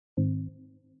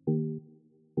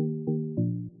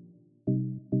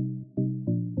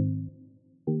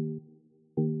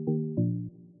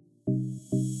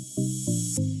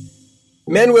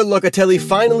Manuel Locatelli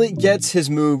finally gets his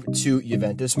move to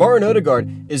Juventus. Martin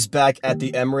Odegaard is back at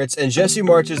the Emirates, and Jesse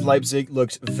March's Leipzig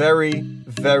looks very,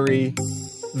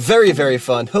 very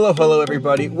fun. Hello,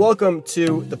 everybody. Welcome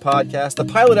to the podcast, the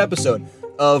pilot episode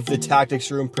of the Tactics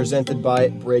Room, presented by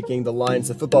Breaking the Lines,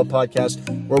 the football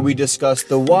podcast where we discuss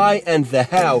the why and the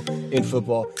how in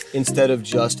football instead of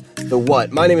just the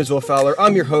what. My name is Will Fowler.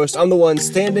 I'm your host. I'm the one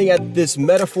standing at this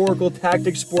metaphorical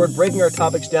tactics board, breaking our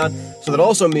topics down. So that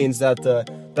also means that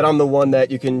I'm the one that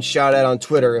you can shout at on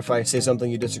Twitter if I say something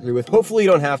you disagree with. Hopefully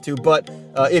you don't have to, but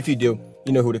if you do,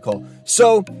 you know who to call.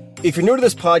 So if you're new to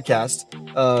this podcast,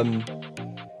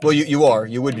 well,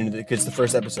 you would be new because it's the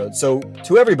first episode. So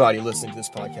to everybody listening to this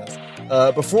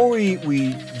podcast, before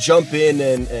we jump in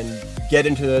and get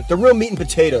into the real meat and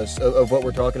potatoes of what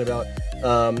we're talking about,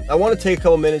 I want to take a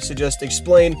couple minutes to just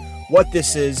explain what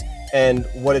this is and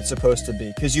what it's supposed to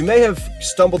be. Because you may have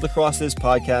stumbled across this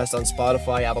podcast on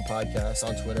Spotify, Apple Podcasts,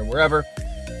 on Twitter, wherever,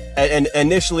 and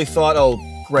initially thought, oh,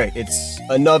 great, it's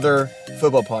another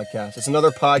football podcast. It's another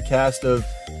podcast of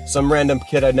some random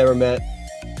kid I'd never met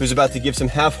who's about to give some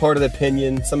half-hearted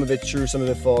opinion, some of it true, some of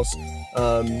it false.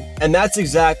 And that's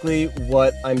exactly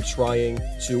what I'm trying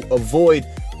to avoid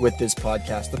with this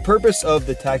podcast. The purpose of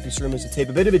the Tactics Room is to take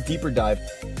a bit of a deeper dive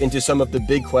into some of the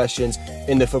big questions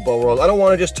in the football world. I don't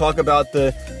want to just talk about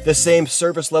the same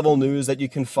surface-level news that you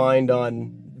can find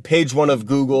on page one of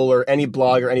Google or any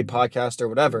blog or any podcast or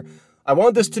whatever. I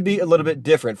want this to be a little bit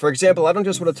different. For example, I don't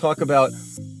just want to talk about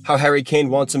how Harry Kane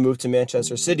wants to move to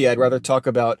Manchester City. I'd rather talk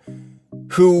about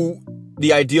who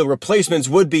the ideal replacements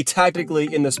would be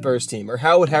tactically in the Spurs team, or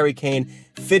how would Harry Kane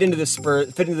fit into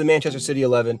the Manchester City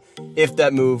 11 if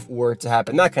that move were to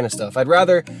happen, that kind of stuff. I'd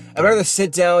rather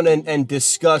sit down and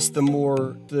discuss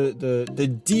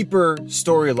the deeper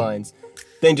storylines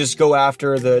than just go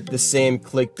after the same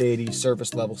clickbaity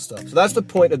surface level stuff. So that's the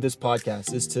point of this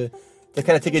podcast, is to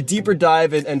kind of take a deeper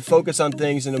dive and focus on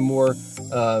things in a more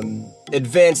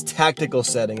advanced tactical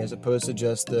setting, as opposed to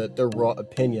just the raw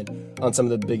opinion on some of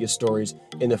the biggest stories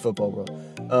in the football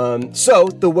world. So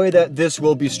the way that this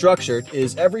will be structured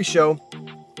is every show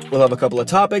will have a couple of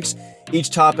topics. Each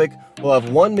topic will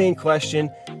have one main question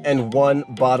and one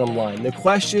bottom line. The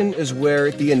question is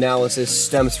where the analysis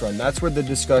stems from. That's where the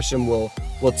discussion will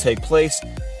take place.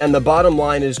 And the bottom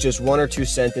line is just one or two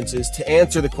sentences to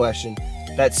answer the question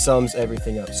that sums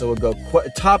everything up. So we'll go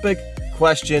topic,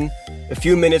 question, a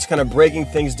few minutes kind of breaking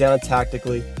things down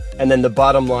tactically, and then the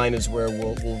bottom line is where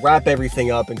we'll wrap everything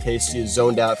up in case you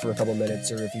zoned out for a couple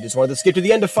minutes, or if you just wanted to skip to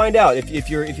the end to find out. If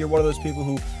you're one of those people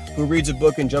who reads a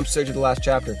book and jumps straight to the last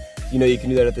chapter, you know you can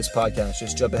do that at this podcast.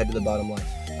 Just jump ahead to the bottom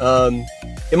line.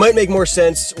 It might make more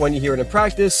sense when you hear it in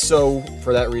practice, so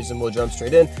for that reason, we'll jump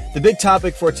straight in. The big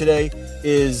topic for today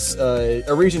is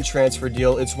a recent transfer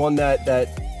deal. It's one that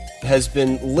has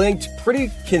been linked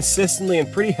pretty consistently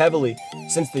and pretty heavily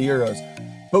since the Euros,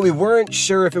 but we weren't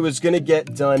sure if it was going to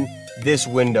get done this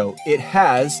window. It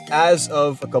has, as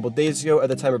of a couple days ago at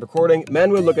the time of recording.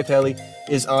 Manuel Locatelli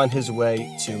is on his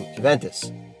way to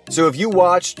Juventus. So if you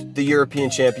watched the European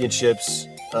Championships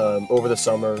over the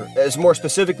summer, as more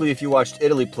specifically if you watched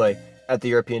Italy play at the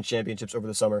European Championships over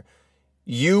the summer,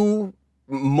 you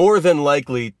more than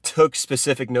likely took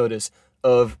specific notice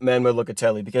of Manuel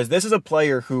Locatelli, because this is a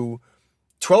player who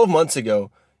 12 months ago,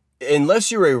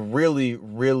 unless you're a really,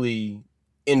 really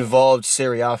involved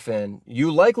Serie A fan,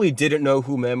 you likely didn't know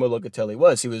who Manuel Locatelli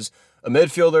was. He was a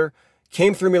midfielder,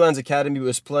 came through Milan's academy,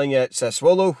 was playing at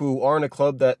Sassuolo, who aren't a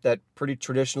club that pretty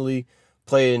traditionally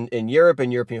play in Europe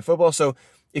and European football. So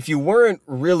if you weren't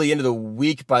really into the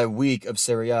week by week of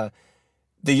Serie A,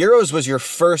 the Euros was your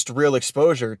first real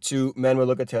exposure to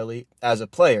Manuel Locatelli as a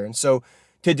player. And so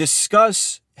to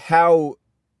discuss how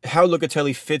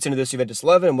Locatelli fits into this Juventus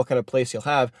 11 and what kind of place he'll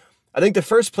have, I think the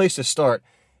first place to start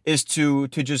is to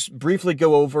just briefly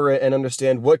go over and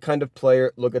understand what kind of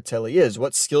player Locatelli is.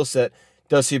 What skill set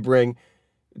does he bring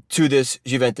to this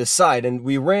Juventus side? And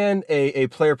we ran a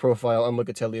player profile on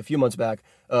Locatelli a few months back,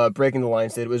 Breaking the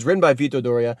Lines did. It was written by Vito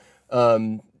Doria.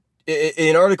 An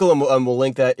article, and we'll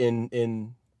link that in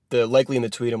the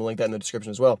tweet, and we'll link that in the description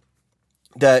as well,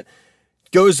 that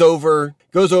goes over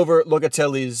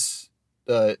Locatelli's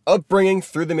upbringing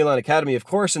through the Milan Academy, of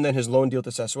course, and then his loan deal to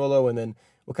Sassuolo, and then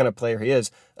what kind of player he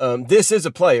is. This is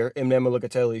a player in Manuel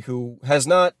Locatelli who has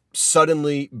not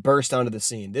suddenly burst onto the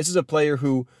scene. This is a player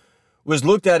who was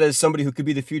looked at as somebody who could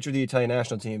be the future of the Italian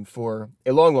national team for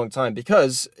a long, long time,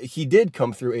 because he did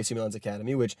come through AC Milan's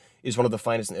academy, which is one of the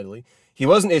finest in Italy. He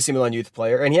was an AC Milan youth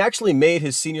player, and he actually made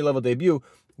his senior level debut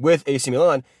with AC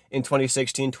Milan in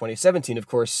 2016-2017. Of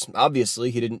course,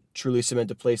 obviously, he didn't truly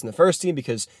cement a place in the first team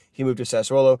because he moved to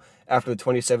Sassuolo after the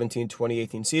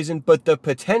 2017-2018 season, but the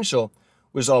potential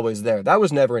was always there. That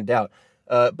was never in doubt.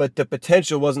 But the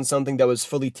potential wasn't something that was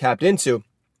fully tapped into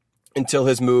until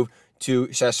his move to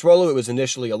Sassuolo. It was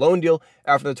initially a loan deal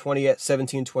after the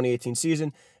 2017-2018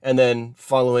 season, and then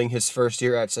following his first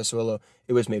year at Sassuolo,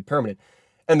 it was made permanent.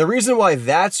 And the reason why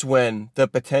that's when the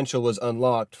potential was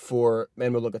unlocked for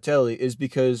Manuel Locatelli is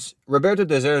because Roberto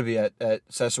De Zerbi at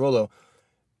Sassuolo,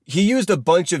 he used a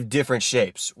bunch of different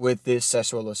shapes with this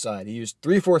Sassuolo side. He used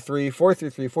 3-4-3,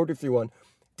 4-3-3, 4-2-3-1,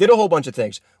 did a whole bunch of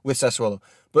things with Sassuolo.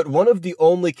 But one of the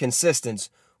only consistents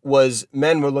was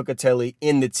Manuel Locatelli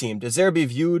in the team. De Zerbi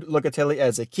viewed Locatelli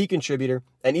as a key contributor,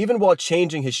 and even while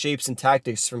changing his shapes and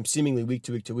tactics from seemingly week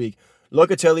to week to week,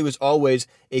 Locatelli was always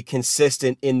a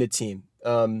consistent in the team.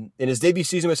 In his debut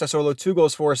season with Sassuolo, 2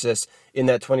 goals, 4 assists in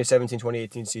that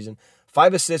 2017-2018 season,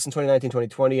 5 assists in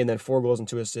 2019-2020, and then 4 goals and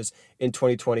 2 assists in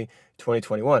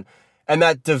 2020-2021. And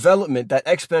that development, that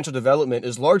exponential development,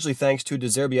 is largely thanks to De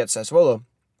Zerbi at Sassuolo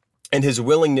and his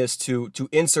willingness to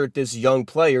insert this young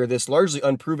player, this largely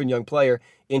unproven young player,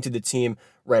 into the team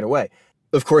right away.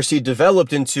 Of course, he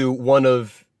developed into one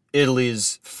of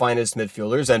Italy's finest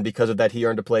midfielders, and because of that, he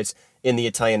earned a place in the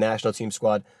Italian national team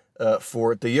squad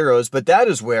for the Euros. But that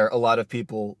is where a lot of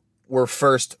people were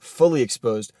first fully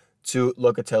exposed to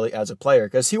Locatelli as a player,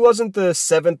 because he wasn't the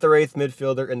 7th or 8th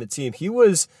midfielder in the team. He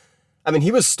was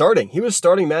starting. He was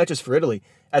starting matches for Italy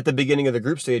at the beginning of the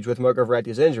group stage with Marco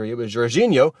Verratti's injury. It was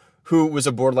Jorginho, who was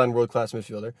a borderline world-class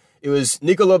midfielder. It was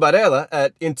Nicolo Barella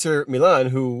at Inter Milan,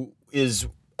 who is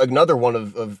another one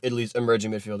of Italy's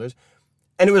emerging midfielders.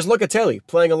 And it was Locatelli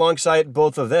playing alongside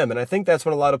both of them. And I think that's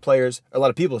when a lot of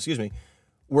people,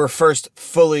 were first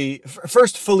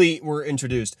fully were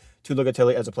introduced to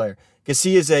Locatelli as a player, because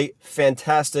he is a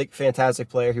fantastic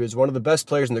player. He was one of the best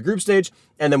players in the group stage,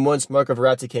 and then once Marco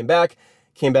Verratti came back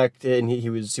and he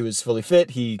was fully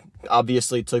fit, he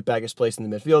obviously took back his place in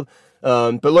the midfield.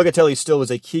 But Locatelli still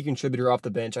was a key contributor off the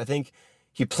bench. I think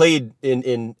he played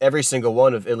in every single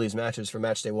one of Italy's matches from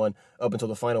match day 1 up until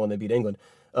the final when they beat England.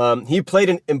 He played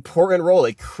an important role,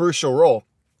 a crucial role,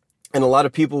 and a lot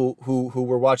of people who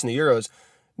were watching the Euros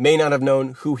may not have known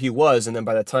who he was, and then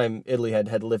by the time Italy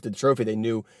had lifted the trophy, they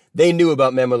knew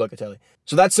about Manuel Locatelli.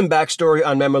 So that's some backstory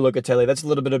on Manuel Locatelli. That's a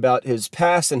little bit about his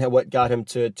past and what got him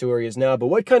to where he is now. But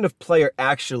what kind of player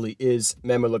actually is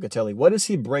Manuel Locatelli? What is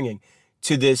he bringing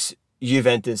to this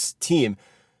Juventus team?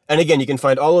 And again, you can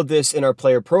find all of this in our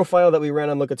player profile that we ran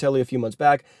on Locatelli a few months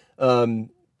back. But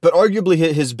arguably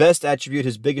his best attribute,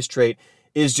 his biggest trait,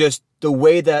 is just the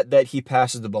way that he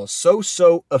passes the ball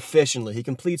so efficiently. He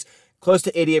completes close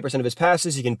to 88% of his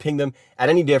passes. He can ping them at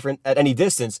any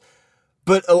distance.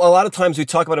 But a lot of times we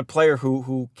talk about a player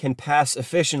who can pass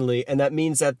efficiently, and that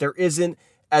means that there isn't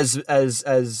as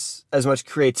much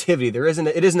creativity.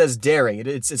 It isn't as daring.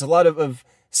 It's a lot of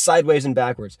sideways and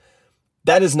backwards.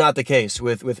 That is not the case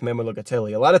with Manuel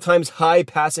Locatelli. A lot of times high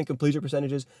passing completion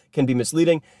percentages can be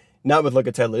misleading. Not with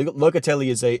Locatelli. Locatelli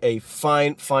is a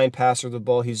fine passer of the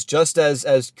ball. He's just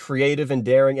as creative and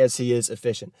daring as he is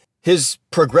efficient. His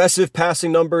progressive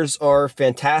passing numbers are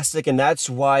fantastic, and that's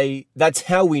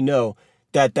how we know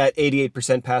that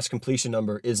 88% pass completion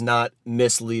number is not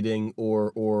misleading or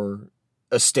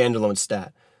a standalone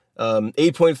stat.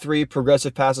 8.3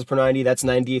 progressive passes per 90, that's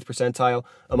 98th percentile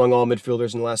among all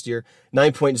midfielders in the last year.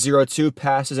 9.02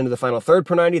 passes into the final third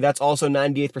per 90, that's also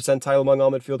 98th percentile among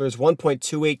all midfielders.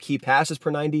 1.28 key passes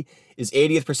per 90 is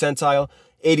 80th percentile.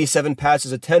 87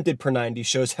 passes attempted per 90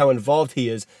 shows how involved he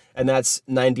is, and that's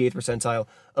 98th percentile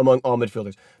among all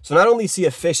midfielders. So not only is he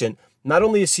efficient, not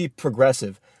only is he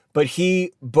progressive, but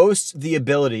he boasts the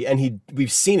ability, and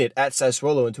we've seen it at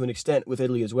Sassuolo and to an extent with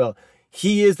Italy as well.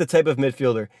 He is the type of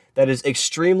midfielder that is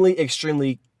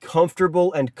extremely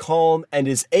comfortable and calm and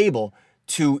is able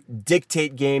to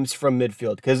dictate games from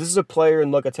midfield. Because this is a player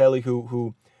in Locatelli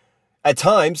who at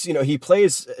times, he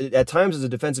plays at times as a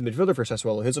defensive midfielder for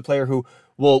Sassuolo. He's a player who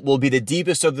will be the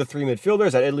deepest of the 3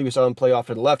 midfielders. At Italy, we saw him play off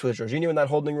to the left with Jorginho in that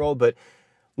holding role. But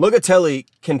Locatelli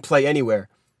can play anywhere,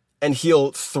 and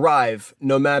he'll thrive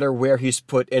no matter where he's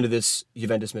put into this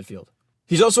Juventus midfield.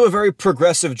 He's also a very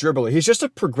progressive dribbler. He's just a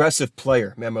progressive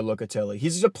player, Manuel Locatelli.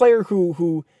 He's a player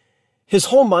who his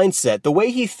whole mindset, the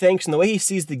way he thinks and the way he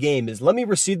sees the game is, let me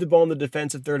receive the ball in the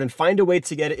defensive third and find a way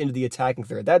to get it into the attacking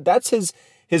third. That's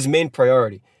his main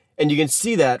priority. And you can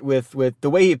see that with the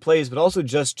way he plays, but also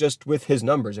just with his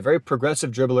numbers. A very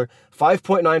progressive dribbler,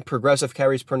 5.9 progressive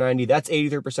carries per 90. That's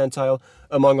 83rd percentile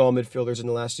among all midfielders in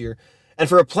the last year. And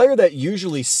for a player that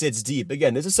usually sits deep,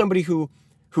 again, this is somebody who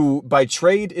who by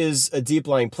trade is a deep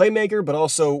lying playmaker, but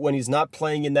also when he's not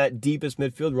playing in that deepest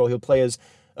midfield role, he'll play as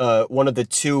one of the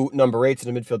two number 8s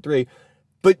in the midfield 3.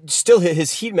 But still,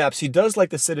 his heat maps, he does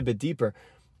like to sit a bit deeper.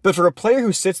 But for a player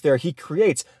who sits there, he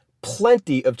creates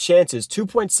plenty of chances.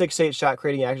 2.68 shot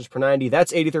creating actions per 90.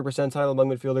 That's 83rd percentile among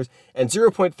midfielders. And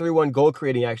 0.31 goal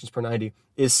creating actions per 90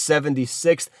 is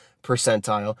 76th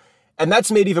percentile. And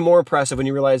that's made even more impressive when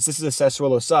you realize this is a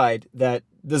Sassuolo side that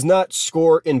does not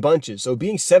score in bunches. So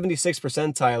being 76th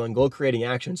percentile in goal creating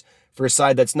actions for a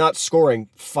side that's not scoring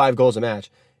 5 goals a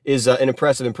match is an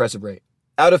impressive rate.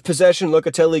 Out of possession,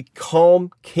 Locatelli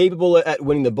calm, capable at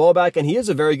winning the ball back, and he is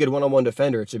a very good one-on-one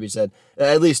defender, it should be said,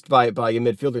 at least by a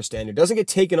midfielder standard. Doesn't get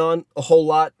taken on a whole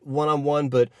lot one-on-one,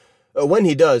 but when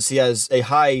he does, he has a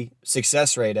high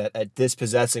success rate at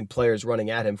dispossessing players running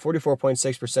at him.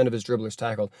 44.6% of his dribblers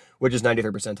tackled, which is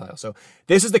 93rd percentile. So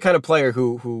this is the kind of player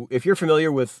who if you're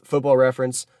familiar with Football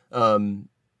Reference, the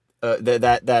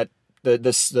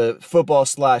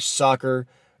football/soccer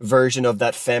version of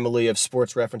that family of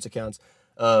sports reference accounts,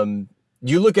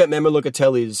 you look at Memo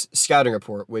Locatelli's scouting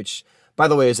report, which, by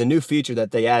the way, is a new feature that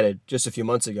they added just a few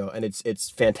months ago, and it's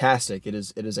fantastic. It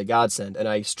is a godsend, and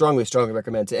I strongly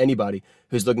recommend to anybody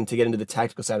who's looking to get into the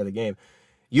tactical side of the game.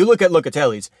 You look at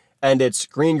Locatelli's, and it's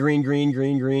green.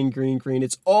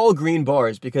 It's all green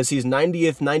bars because he's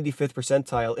 90th, 95th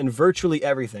percentile in virtually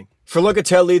everything. For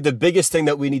Locatelli, the biggest thing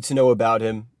that we need to know about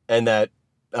him, and that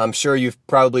I'm sure you've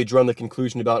probably drawn the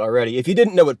conclusion about already, if you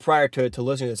didn't know it prior to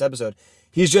listening to this episode,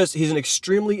 he's an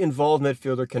extremely involved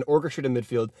midfielder, can orchestrate a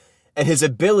midfield, and his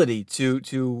ability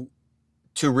to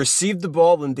receive the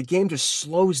ball and the game just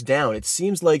slows down. It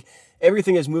seems like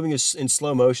everything is moving in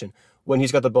slow motion when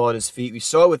he's got the ball at his feet. We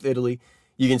saw it with Italy.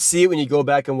 You can see it when you go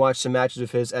back and watch some matches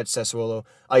of his at Sassuolo.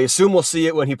 I assume we'll see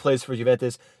it when he plays for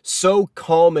Juventus. So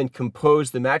calm and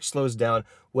composed, the match slows down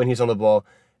when he's on the ball.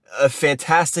 A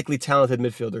fantastically talented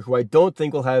midfielder who I don't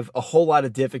think will have a whole lot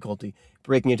of difficulty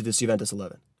breaking into this Juventus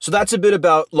 11. So that's a bit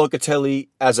about Locatelli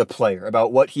as a player,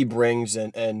 about what he brings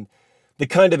and the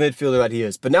kind of midfielder that he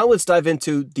is. But now let's dive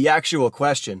into the actual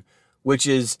question, which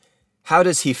is, how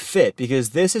does he fit?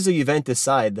 Because this is a Juventus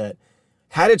side that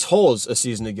had its holes a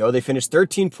season ago. They finished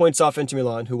 13 points off Inter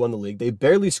Milan, who won the league. They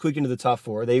barely squeaked into the top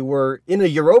 4. They were in a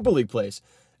Europa League place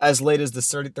as late as the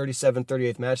 37th,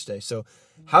 38th match day. So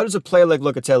how does a player like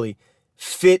Locatelli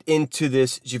fit into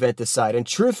this Juventus side? And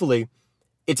truthfully,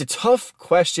 it's a tough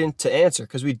question to answer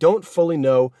because we don't fully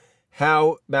know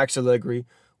how Max Allegri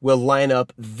will line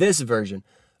up this version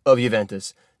of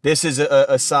Juventus. This is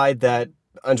a side that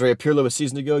Andrea Pirlo a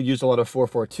season ago used a lot of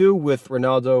 4-4-2 with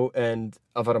Ronaldo and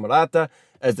Alvaro Morata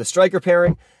as the striker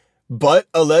pairing. But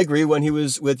Allegri, when he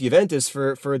was with Juventus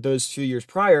for those few years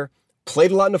prior,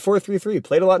 played a lot in a 4-3-3,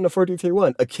 played a lot in a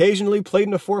 4-2-3-1, occasionally played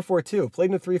in a 4-4-2, played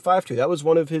in a 3-5-2. That was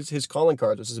one of his calling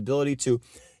cards, was his ability to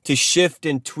shift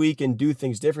and tweak and do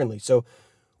things differently. So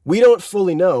we don't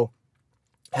fully know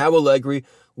how Allegri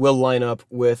will line up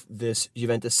with this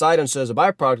Juventus side. And so as a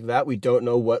byproduct of that, we don't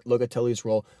know what Locatelli's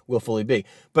role will fully be.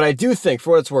 But I do think,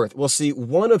 for what it's worth, we'll see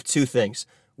one of two things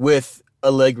with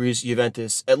Allegri's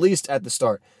Juventus, at least at the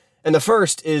start. And the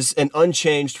first is an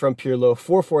unchanged from Pirlo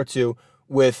 4-4-2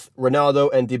 with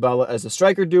Ronaldo and Dybala as the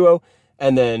striker duo,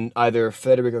 and then either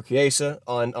Federico Chiesa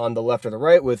on the left or the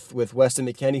right with Weston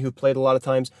McKennie, who played a lot of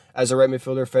times as a right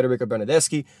midfielder, Federico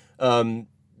Bernardeschi.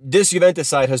 This Juventus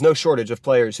side has no shortage of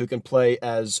players who can play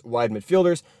as wide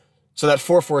midfielders, so that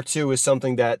 4-4-2 is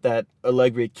something that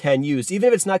Allegri can use. Even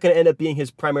if it's not going to end up being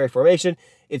his primary formation,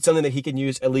 it's something that he can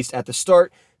use at least at the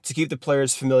start to keep the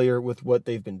players familiar with what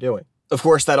they've been doing. Of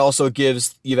course, that also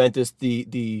gives Juventus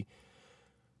the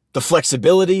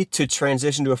flexibility to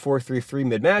transition to a 4-3-3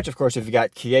 mid-match. Of course, if you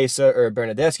got Chiesa or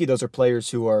Bernardeschi, those are players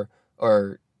who are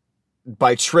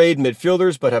by trade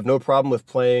midfielders, but have no problem with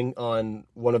playing on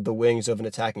one of the wings of an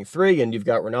attacking 3. And you've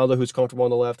got Ronaldo, who's comfortable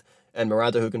on the left, and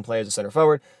Morata, who can play as a center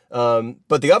forward.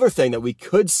 But the other thing that we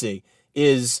could see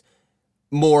is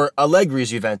more Allegri's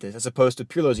Juventus as opposed to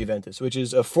Pirlo's Juventus, which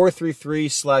is a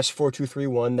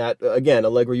 4-3-3/4-2-3-1 that, again,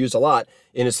 Allegri used a lot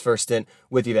in his first stint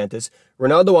with Juventus.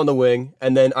 Ronaldo on the wing,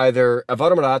 and then either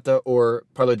Alvaro Morata or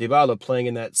Paulo Dybala playing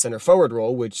in that center forward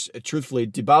role, which, truthfully,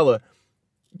 Dybala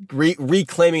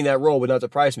reclaiming that role would not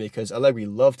surprise me because Allegri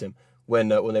loved him when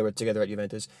they were together at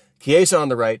Juventus. Chiesa on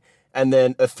the right, and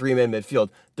then a 3-man midfield.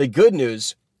 The good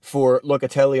news for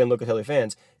Locatelli and Locatelli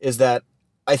fans is that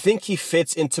I think he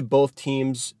fits into both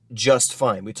teams just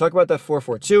fine. We talk about that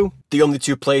 4-4-2. The only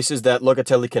two places that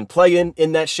Locatelli can play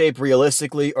in that shape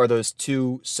realistically are those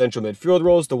two central midfield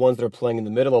roles, the ones that are playing in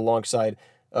the middle alongside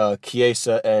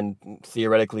Chiesa and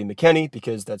theoretically McKennie,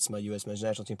 because that's my U.S. men's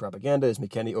national team propaganda, is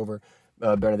McKennie over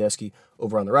Bernardeschi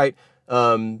over on the right.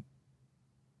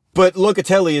 But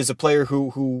Locatelli is a player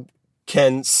who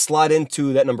can slot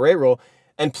into that number 8 role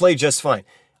and play just fine.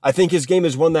 I think his game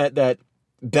is one that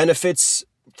benefits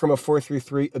from a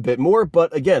 4-3-3 a bit more,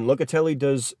 but again, Locatelli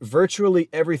does virtually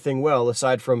everything well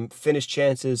aside from finished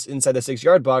chances inside the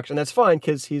 6-yard box, and that's fine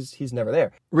because he's never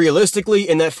there. Realistically,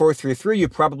 in that 4-3-3, you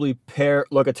probably pair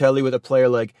Locatelli with a player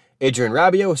like Adrien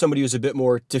Rabiot, somebody who's a bit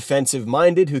more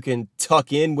defensive-minded, who can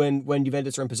tuck in when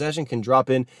Juventus are in possession, can drop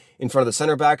in front of the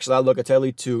center backs, allow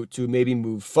Locatelli to maybe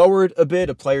move forward a bit,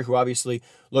 a player who obviously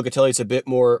Locatelli's a bit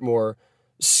more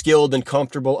skilled and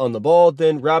comfortable on the ball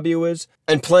than Rabiot is.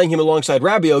 And playing him alongside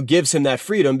Rabiot gives him that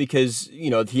freedom because,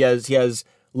 he has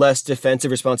less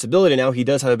defensive responsibility now. He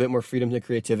does have a bit more freedom and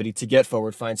creativity to get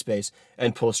forward, find space,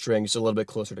 and pull strings a little bit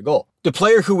closer to goal. The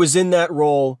player who was in that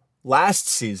role last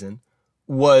season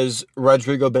was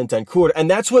Rodrigo Bentancur, and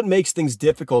that's what makes things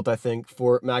difficult, I think,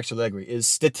 for Max Allegri, is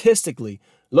statistically,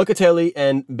 Locatelli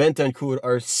and Bentancur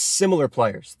are similar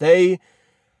players. They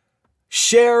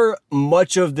share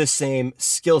much of the same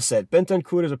skill set.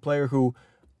 Bentancur is a player who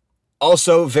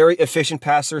also very efficient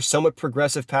passer, somewhat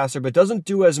progressive passer, but doesn't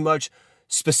do as much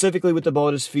specifically with the ball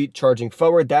at his feet, charging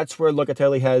forward. That's where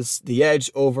Locatelli has the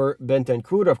edge over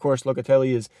Bentancur. Of course,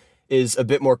 Locatelli is a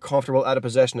bit more comfortable out of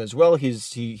possession as well.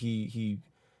 He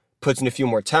puts in a few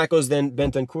more tackles than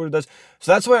Bentancur does.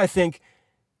 So that's why I think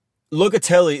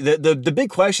Locatelli, the big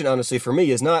question, honestly, for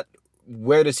me is not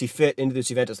where does he fit into this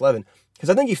Juventus 11, because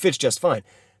I think he fits just fine.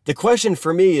 The question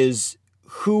for me is,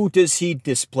 who does he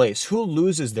displace? Who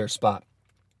loses their spot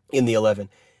in the 11?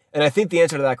 And I think the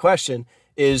answer to that question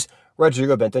is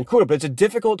Rodrigo Bentancur. But it's a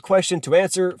difficult question to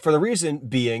answer for the reason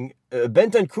being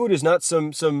Bentancur is not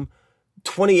some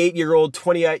 28-year-old,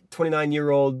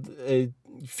 29-year-old,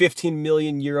 15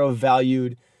 million euro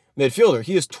valued midfielder.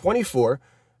 He is 24,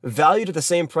 valued at the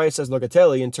same price as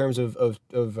Locatelli in terms of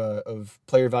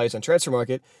player values on transfer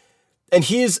market, and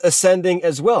he's ascending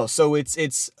as well. So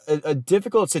it's a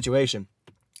difficult situation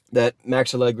that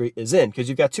Max Allegri is in, because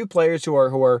you've got two players who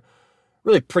are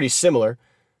really pretty similar,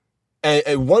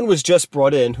 and one was just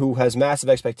brought in who has massive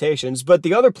expectations, but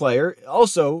the other player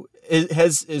also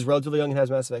is relatively young and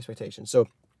has massive expectations. So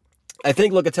I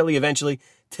think Locatelli eventually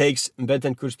takes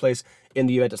Bentancur's place in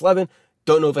the Juventus 11.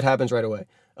 Don't know if it happens right away.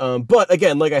 But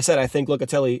again, like I said, I think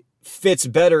Locatelli fits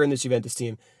better in this Juventus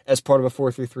team as part of a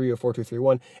 4-3-3 or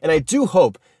 4-2-3-1. And I do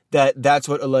hope that that's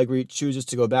what Allegri chooses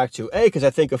to go back to. A, because I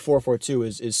think a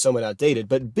 4-4-2 is somewhat outdated.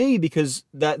 But B, because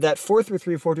that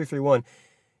 4-3-3, 4-2-3-1,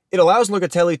 it allows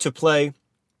Locatelli to play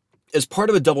as part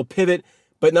of a double pivot,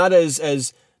 but not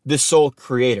as the sole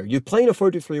creator. You play in a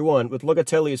 4-2-3-1 with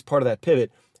Locatelli as part of that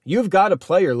pivot. You've got a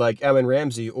player like Aaron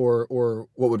Ramsey, or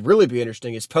what would really be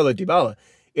interesting is Paulo Dybala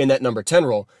in that number 10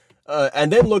 role.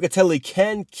 And then Locatelli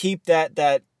can keep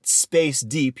that space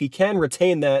deep. He can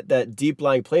retain that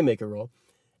deep-lying playmaker role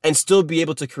and still be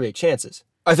able to create chances.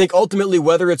 I think ultimately,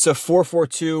 whether it's a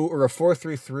 4-4-2 or a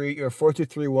 4-3-3 or a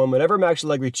 4-2-3-1, whatever Max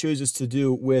Allegri chooses to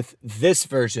do with this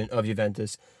version of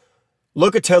Juventus,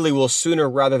 Locatelli will sooner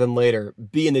rather than later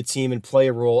be in the team and play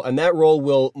a role, and that role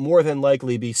will more than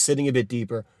likely be sitting a bit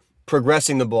deeper,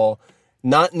 progressing the ball,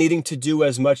 not needing to do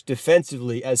as much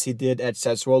defensively as he did at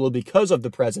Sassuolo because of the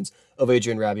presence of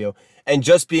Adrien Rabiot, and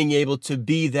just being able to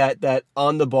be that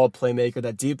on-the-ball playmaker,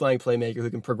 that deep-lying playmaker who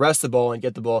can progress the ball and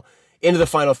get the ball into the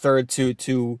final third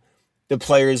to the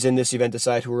players in this Juventus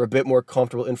side who are a bit more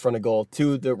comfortable in front of goal,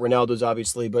 to the Ronaldos,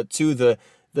 obviously, but to the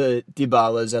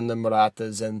Dybalas and the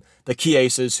Moratas and the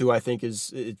Chiesas, who I think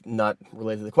is not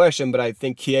related to the question, but I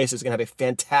think Chiesa is going to have a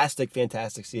fantastic,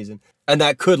 fantastic season. And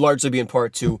that could largely be in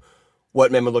part to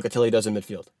what Memo Locatelli does in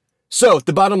midfield. So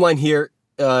the bottom line here,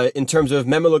 in terms of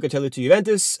Memo Locatelli to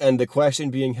Juventus, and the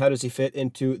question being how does he fit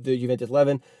into the Juventus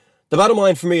 11, the bottom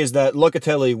line for me is that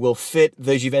Locatelli will fit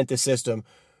the Juventus system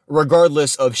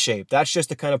regardless of shape. That's just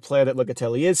the kind of player that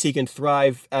Locatelli is. He can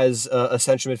thrive as a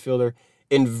central midfielder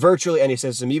in virtually any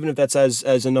system, even if that's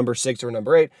as a number 6 or a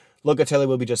number 8, Locatelli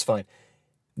will be just fine.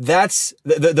 That's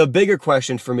the bigger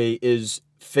question for me, is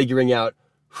figuring out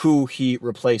who he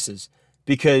replaces,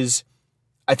 because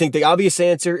I think the obvious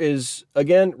answer is,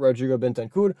 again, Rodrigo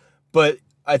Bentancur, but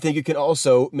I think you can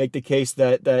also make the case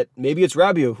that maybe it's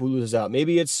Rabiot who loses out.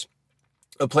 Maybe it's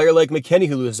a player like McKennie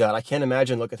who loses out. I can't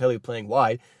imagine Locatelli playing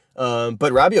wide, but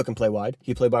Rabiot can play wide.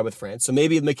 He played wide with France. So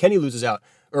maybe McKennie loses out,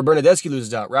 or Bernardeschi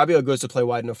loses out. Rabiot goes to play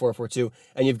wide in a 4-4-2,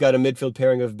 and you've got a midfield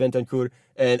pairing of Bentancur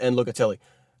and Locatelli.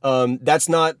 That's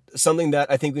not something that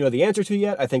I think we know the answer to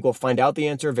yet. I think we'll find out the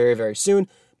answer very, very soon.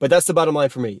 But that's the bottom line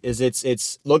for me, is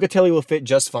it's Locatelli will fit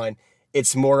just fine.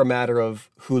 It's more a matter of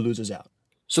who loses out.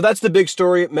 So that's the big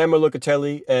story, Memo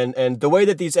Locatelli, and the way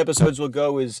that these episodes will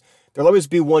go is there'll always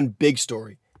be one big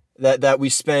story that we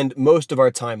spend most of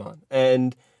our time on.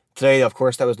 And today, of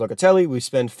course, that was Locatelli. We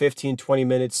spend 15, 20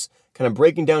 minutes kind of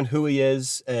breaking down who he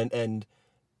is and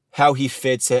how he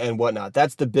fits and whatnot.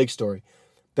 That's the big story.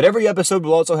 But every episode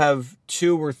will also have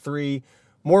 2 or 3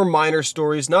 more minor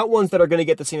stories, not ones that are going to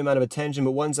get the same amount of attention,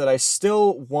 but ones that I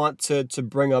still want to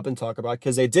bring up and talk about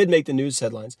because they did make the news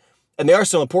headlines and they are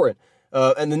still important.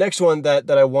 And the next one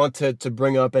that I want to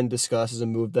bring up and discuss is a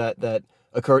move that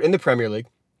occurred in the Premier League,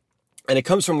 and it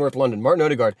comes from North London. Martin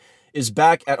Odegaard is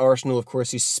back at Arsenal. Of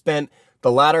course, he spent the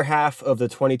latter half of the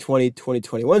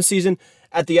 2020-2021 season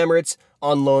at the Emirates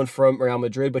on loan from Real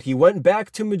Madrid, but he went back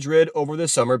to Madrid over the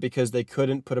summer because they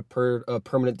couldn't put a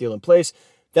permanent deal in place.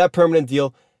 That permanent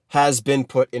deal has been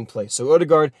put in place. So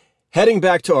Odegaard heading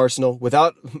back to Arsenal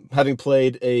without having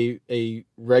played a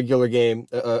regular game,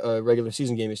 a regular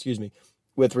season game,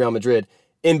 with Real Madrid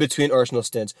in between Arsenal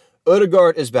stints.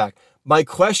 Odegaard is back. My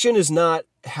question is not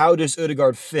how does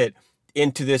Odegaard fit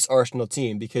into this Arsenal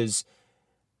team because,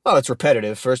 it's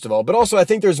repetitive, first of all, but also I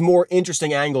think there's more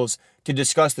interesting angles to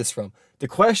discuss this from. The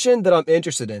question that I'm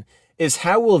interested in is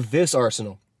how will this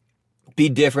Arsenal be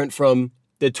different from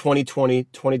the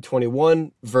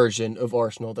 2020-2021 version of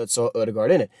Arsenal that saw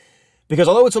Odegaard in it? Because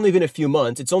although it's only been a few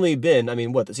months, it's only been,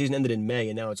 the season ended in May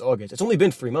and now it's August. It's only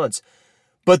been 3 months.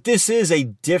 But this is a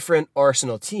different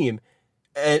Arsenal team.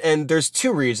 And there's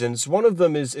 2 reasons. One of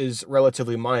them is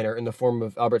relatively minor in the form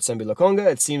of Albert Sambi Lokonga.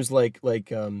 It seems like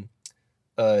Mikel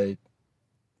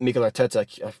Arteta,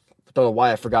 I don't know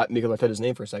why I forgot Mikel Arteta's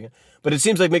name for a second, but it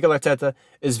seems like Mikel Arteta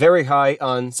is very high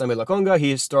on Sambi Lokonga.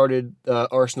 He started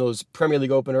Arsenal's Premier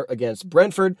League opener against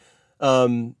Brentford.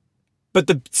 But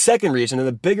the second reason, and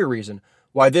the bigger reason,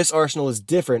 why this Arsenal is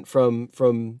different from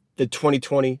the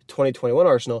 2020-2021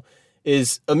 Arsenal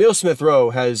is Emile Smith-Rowe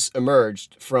has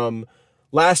emerged from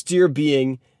last year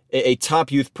being a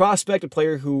top youth prospect, a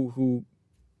player who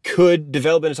could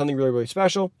develop into something really, really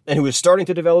special, and who is starting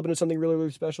to develop into something really,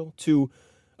 really special, to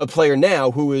a player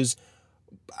now who is,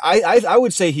 I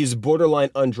would say he's borderline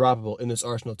undroppable in this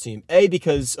Arsenal team. A,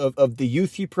 because of the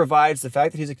youth he provides, the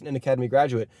fact that he's an academy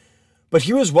graduate, but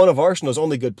he was one of Arsenal's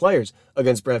only good players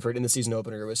against Brentford in the season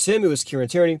opener. It was him, it was Kieran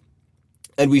Tierney,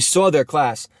 and we saw their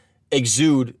class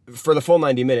exude for the full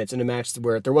 90 minutes in a match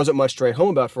where there wasn't much to write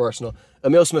home about for Arsenal.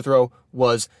 Emile Smith-Rowe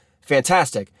was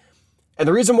fantastic. And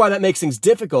the reason why that makes things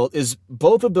difficult is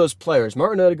both of those players,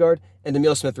 Martin Odegaard and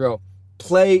Emile Smith-Rowe,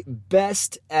 play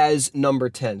best as number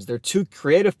 10s. They're 2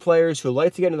 creative players who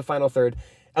like to get into the final third,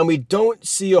 and we don't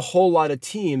see a whole lot of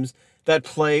teams that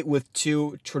play with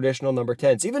 2 traditional number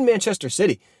 10s. Even Manchester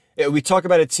City. We talk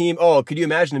about a team, could you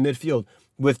imagine a midfield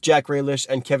with Jack Grealish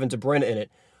and Kevin De Bruyne in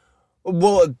it?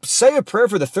 Well, say a prayer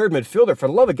for the third midfielder, for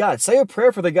the love of God. Say a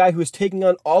prayer for the guy who's taking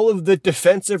on all of the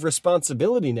defensive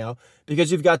responsibility now,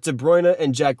 because you've got De Bruyne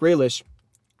and Jack Grealish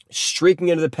streaking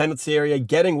into the penalty area,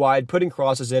 getting wide, putting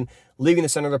crosses in, leaving the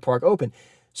center of the park open.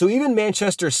 So even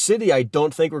Manchester City, I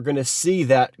don't think we're going to see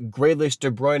that Grealish-De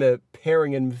Bruyne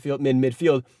pairing in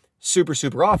midfield super,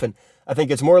 super often. I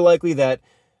think it's more likely that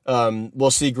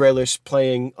we'll see Grealish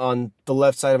playing on the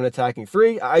left side of an attacking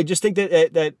 3. I just think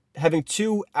that having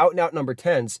 2 out-and-out number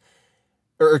 10s,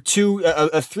 or a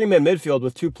 3-man midfield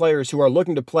with 2 players who are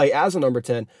looking to play as a number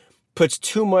 10, puts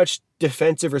too much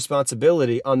defensive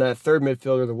responsibility on that third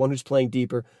midfielder, the one who's playing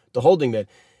deeper, the holding mid.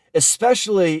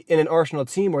 Especially in an Arsenal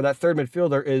team where that third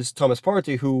midfielder is Thomas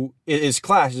Partey, who is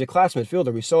class. He's a class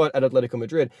midfielder. We saw it at Atletico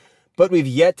Madrid, but we've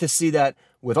yet to see that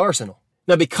with Arsenal.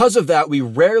 Now, because of that, we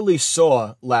rarely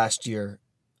saw last year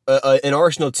an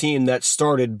Arsenal team that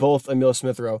started both Emile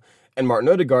Smith-Rowe and Martin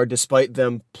Odegaard, despite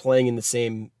them playing with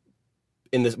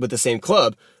the same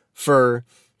club for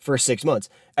 6 months.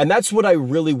 And that's what I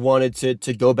really wanted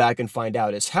to go back and find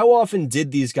out, is how often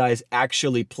did these guys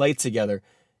actually play together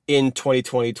in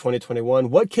 2020, 2021?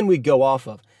 What can we go off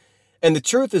of? And the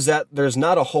truth is that there's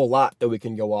not a whole lot that we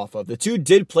can go off of. The 2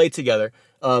 did play together.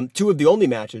 2 of the only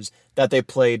matches that they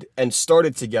played and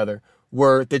started together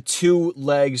were the 2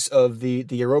 legs of the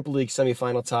Europa League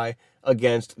semifinal tie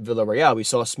against Villarreal. We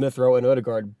saw Smith-Rowe and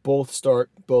Odegaard both start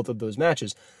both of those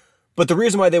matches. But the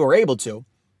reason why they were able to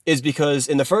is because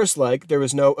in the first leg, there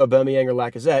was no Aubameyang or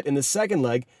Lacazette. In the second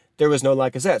leg, there was no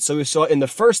Lacazette. So we saw in the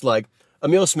first leg,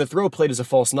 Emile Smith-Rowe played as a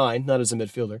false 9, not as a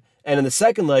midfielder. And in the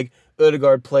second leg,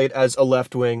 Odegaard played as a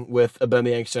left wing with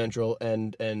Aubameyang central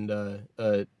and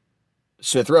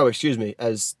Smith-Rowe,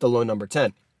 as the lone number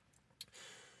 10.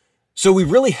 So we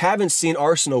really haven't seen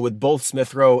Arsenal with both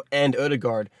Smith-Rowe and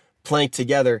Odegaard playing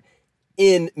together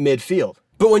in midfield.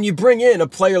 But when you bring in a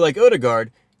player like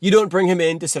Odegaard, You don't bring him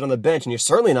in to sit on the bench, and you're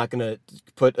certainly not going to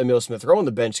put Emil Smith-Rowe on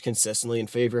the bench consistently in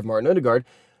favor of Martin Odegaard.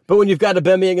 But when you've got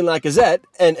Aubameyang and Lacazette,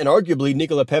 and arguably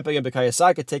Nicola Pepe and Bukayo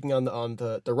Saka taking on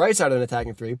the right side of an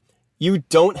attacking three, you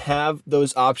don't have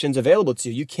those options available to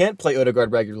you. You can't play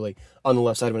Odegaard regularly on the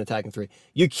left side of an attacking three.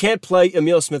 You can't play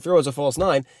Emil Smith-Rowe as a false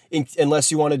nine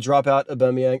unless you want to drop out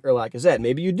Aubameyang or Lacazette.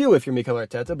 Maybe you do if you're Mikel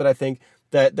Arteta, but I think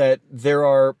that there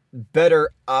are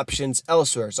better options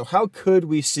elsewhere. So how could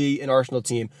we see an Arsenal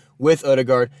team with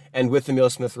Odegaard and with Emil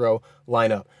Smith-Rowe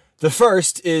line up? The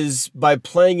first is by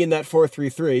playing in that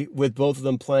 4-3-3 with both of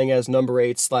them playing as number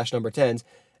 8/number 10s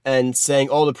and saying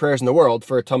all the prayers in the world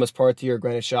for Thomas Partey or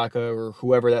Granit Xhaka or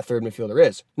whoever that third midfielder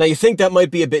is. Now you think that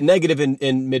might be a bit negative in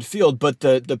midfield, but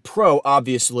the pro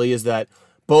obviously is that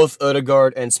both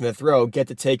Odegaard and Smith-Rowe get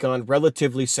to take on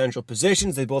relatively central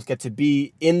positions. They both get to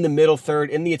be in the middle third,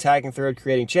 in the attacking third,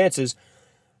 creating chances.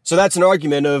 So that's an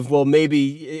argument of, well,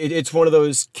 maybe it's one of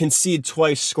those concede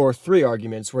twice, score three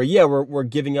arguments where, yeah, we're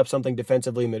giving up something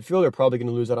defensively in midfield. We're probably going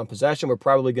to lose out on possession. We're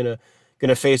probably going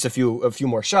to face a few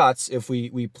more shots if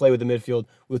we play with the midfield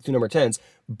with two number 10s.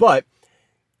 But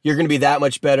you're going to be that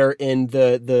much better in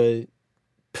the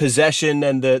possession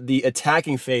and the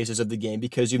attacking phases of the game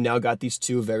because you've now got these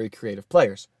two very creative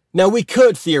players. Now, we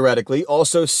could theoretically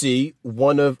also see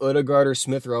one of Odegaard or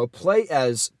Smith-Rowe play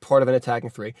as part of an attacking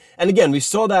three. And again, we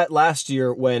saw that last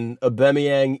year when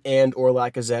Aubameyang and or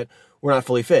Lacazette were not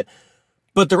fully fit.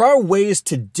 But there are ways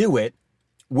to do it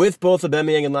with both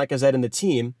Aubameyang and Lacazette in the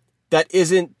team that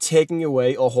isn't taking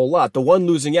away a whole lot. The one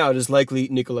losing out is likely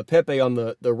Nicola Pepe on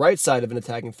the right side of an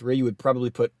attacking three. You would probably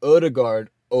put Odegaard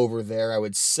over there, I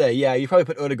would say. Yeah, you probably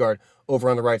put Odegaard over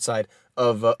on the right side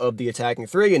of the attacking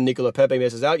three, and Nicola Pepe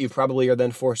misses out. You probably are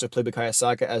then forced to play Bukayo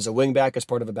Saka as a wing-back, as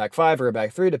part of a back five or a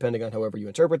back three, depending on however you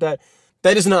interpret that.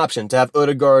 That is an option, to have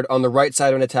Odegaard on the right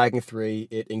side of an attacking three.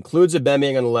 It includes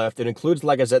Aubameyang on the left. It includes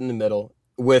Lacazette in the middle,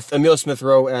 with Emil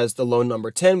Smith-Rowe as the lone number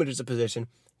 10, which is a position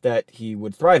that he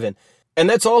would thrive in. And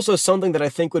that's also something that I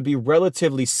think would be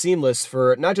relatively seamless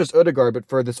for not just Odegaard, but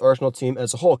for this Arsenal team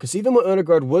as a whole. Because even when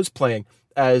Odegaard was playing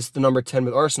as the number 10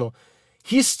 with Arsenal,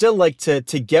 he still liked to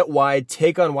get wide,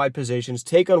 take on wide positions,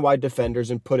 take on wide defenders,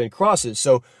 and put in crosses.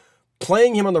 So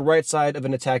playing him on the right side of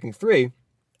an attacking three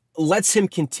lets him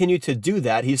continue to do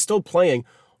that. He's still playing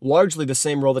largely the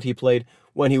same role that he played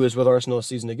when he was with Arsenal a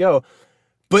season ago,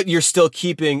 but you're still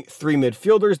keeping three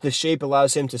midfielders. The shape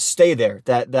allows him to stay there.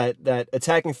 That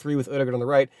attacking three with Odegaard on the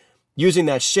right, using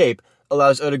that shape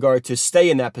allows Odegaard to stay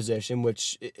in that position,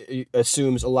 which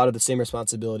assumes a lot of the same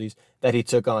responsibilities that he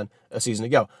took on a season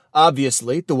ago.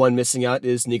 Obviously, the one missing out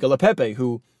is Nicola Pepe,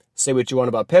 who, say what you want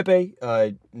about Pepe,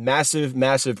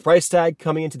 massive price tag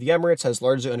coming into the Emirates, has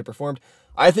largely underperformed.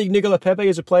 I think Nicola Pepe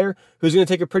is a player who's going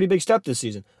to take a pretty big step this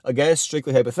season. Again,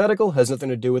 strictly hypothetical, has nothing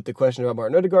to do with the question about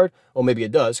Martin Odegaard. Well, maybe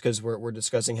it does, because we're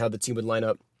discussing how the team would line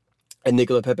up, and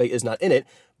Nicola Pepe is not in it.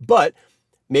 But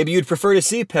maybe you'd prefer to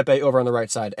see Pepe over on the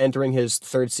right side, entering his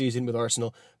third season with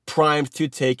Arsenal, primed to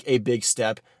take a big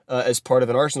step as part of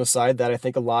an Arsenal side that I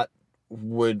think a lot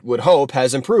would hope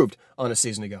has improved on a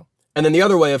season ago. And then the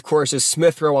other way, of course, is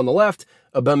Smith-Rowe on the left,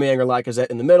 Aubameyang or Lacazette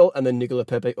in the middle, and then Nicola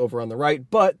Pepe over on the right.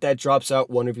 But that drops out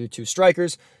one of your two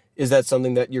strikers. Is that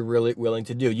something that you're really willing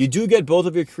to do? You do get both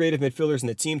of your creative midfielders in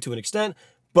the team to an extent,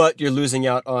 but you're losing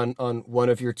out on one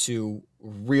of your two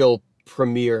real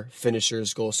premier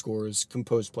finishers, goal scorers,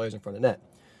 composed players in front of net.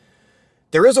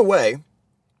 There is a way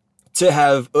to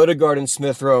have Odegaard and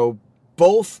Smith-Rowe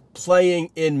both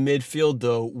playing in midfield,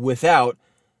 though, without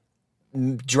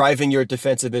driving your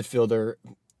defensive midfielder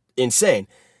insane.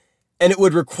 And it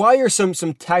would require some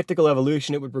tactical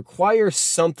evolution. It would require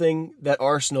something that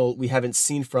Arsenal we haven't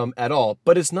seen from at all.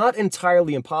 But it's not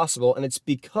entirely impossible, and it's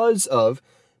because of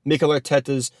Mikel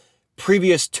Arteta's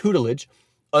previous tutelage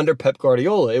under Pep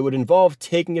Guardiola. It would involve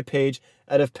taking a page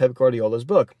out of Pep Guardiola's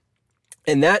book.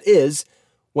 And that is,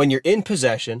 when you're in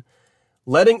possession,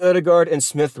 letting Odegaard and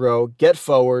Smith-Rowe get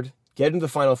forward, get into the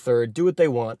final third, do what they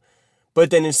want, but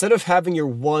then instead of having your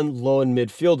one lone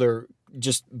midfielder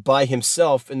just by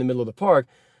himself in the middle of the park,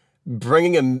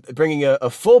 bringing a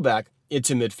fullback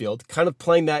into midfield, kind of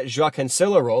playing that João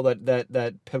Cancelo role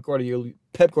that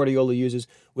Pep Guardiola uses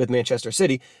with Manchester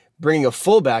City, bringing a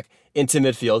fullback into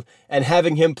midfield and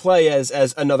having him play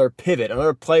as another pivot,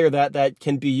 another player that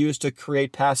can be used to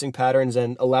create passing patterns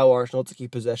and allow Arsenal to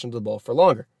keep possession of the ball for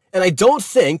longer. And I don't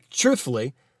think,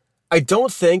 truthfully,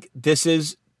 this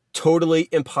is totally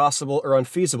impossible or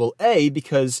unfeasible. A,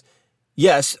 because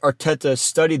yes, Arteta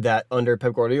studied that under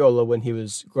Pep Guardiola when he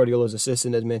was Guardiola's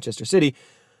assistant at Manchester City.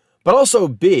 But also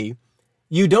B,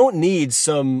 you don't need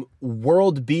some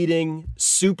world-beating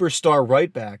superstar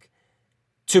right back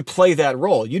to play that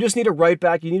role. You just need a right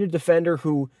back. You need a defender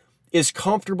who is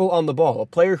comfortable on the ball, a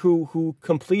player who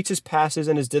completes his passes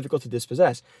and is difficult to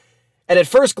dispossess. And at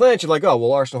first glance, you're like, oh,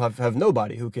 well, Arsenal have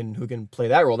nobody who can play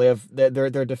that role. They have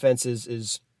their defense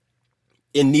is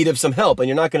in need of some help, and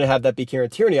you're not going to have that be Kieran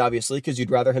Tierney, obviously, because you'd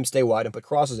rather him stay wide and put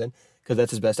crosses in, because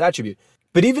that's his best attribute.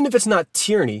 But even if it's not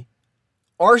Tierney,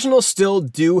 Arsenal still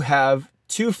do have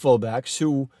two fullbacks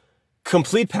who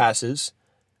complete passes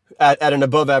at an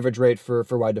above-average rate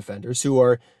for wide defenders, who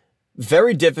are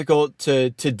very difficult to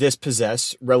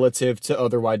dispossess relative to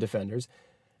other wide defenders.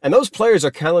 And those players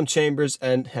are Callum Chambers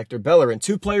and Hector Bellerin,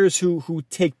 two players who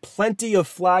take plenty of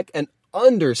flack, and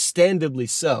understandably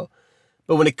so.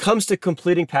 But when it comes to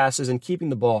completing passes and keeping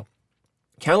the ball,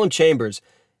 Callum Chambers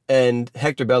and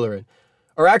Hector Bellerin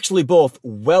are actually both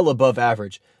well above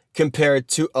average compared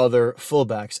to other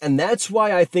fullbacks. And that's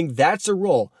why I think that's a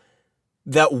role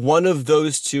that one of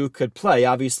those two could play.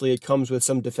 Obviously, it comes with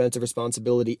some defensive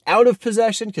responsibility out of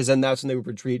possession, because then that's when they would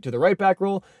retreat to the right back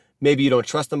role. Maybe you don't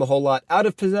trust them a whole lot out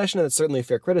of possession, and that's certainly a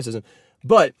fair criticism.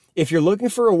 But if you're looking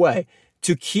for a way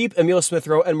to keep Emile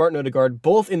Smith-Rowe and Martin Odegaard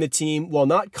both in the team while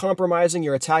not compromising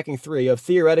your attacking three of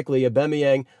theoretically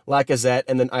Aubameyang, Lacazette,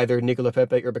 and then either Nicola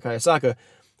Pepe or Bukayo Saka,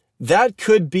 that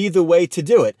could be the way to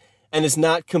do it. And it's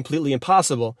not completely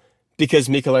impossible, because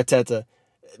Mikel Arteta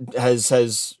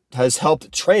has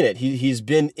helped train it. He's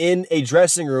been in a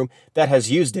dressing room that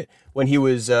has used it when he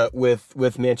was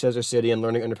with Manchester City and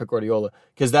learning under Pep Guardiola,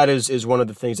 because that is one of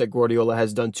the things that Guardiola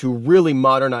has done to really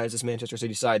modernize this Manchester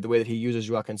City side, the way that he uses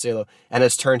Joao Cancelo and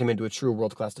has turned him into a true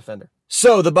world-class defender.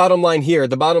 So the bottom line here,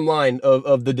 the bottom line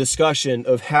of the discussion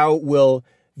of how will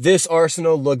this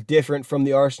Arsenal look different from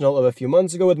the Arsenal of a few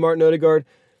months ago with Martin Odegaard,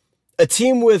 a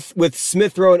team with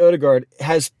Smith-Rowe and Odegaard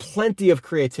has plenty of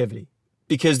creativity,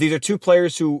 because these are two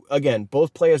players who, again,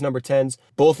 both play as number 10s,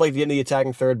 both like to get into the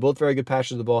attacking third, both very good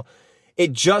passers of the ball.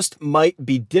 It just might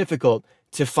be difficult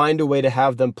to find a way to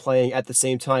have them playing at the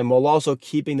same time while also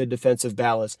keeping the defensive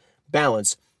balance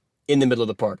in the middle of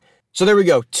the park. So there we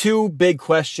go. Two big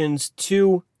questions,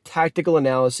 two tactical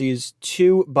analyses,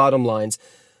 two bottom lines.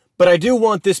 But I do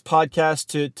want this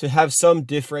podcast to have some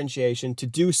differentiation, to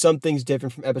do some things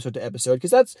different from episode to episode,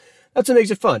 because that's what makes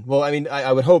it fun. Well, I mean,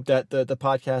 I would hope that the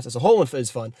podcast as a whole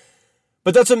is fun,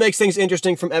 but that's what makes things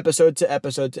interesting from episode to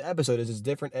episode to episode, is it's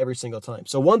different every single time.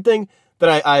 So one thing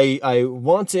that I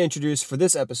want to introduce for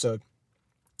this episode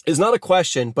is not a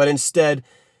question, but instead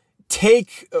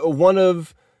take one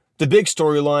of the big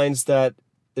storylines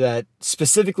that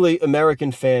specifically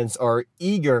American fans are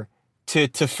eager to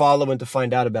follow and to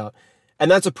find out about. And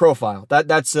that's a profile.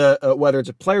 That's whether it's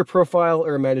a player profile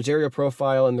or a managerial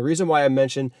profile. And the reason why I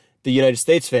mention the United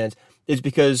States fans is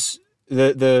because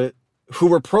the who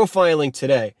we're profiling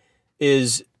today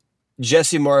is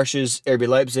Jesse Marsch's RB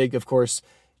Leipzig. Of course,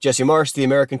 Jesse Marsch, the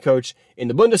American coach in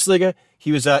the Bundesliga.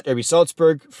 He was at RB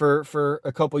Salzburg for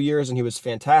a couple years, and he was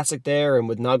fantastic there. And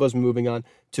with Nagelsmann moving on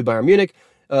to Bayern Munich,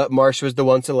 Marsch was the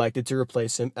one selected to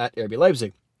replace him at RB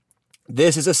Leipzig.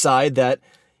 This is a side that,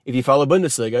 if you follow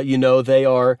Bundesliga, you know they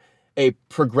are a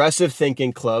progressive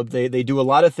thinking club. They do a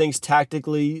lot of things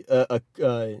tactically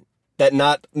that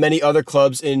not many other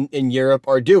clubs in Europe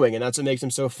are doing, and that's what makes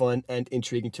them so fun and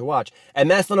intriguing to watch. And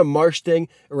that's not a Marsch thing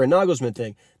or a Nagelsmann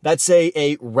thing. That's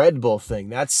a Red Bull thing.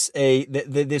 That's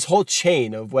this whole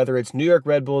chain of whether it's New York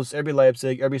Red Bulls, RB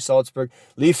Leipzig, RB Salzburg,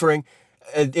 Liefering,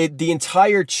 the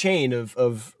entire chain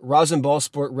of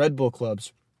Rasenballsport Red Bull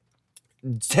clubs.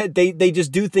 They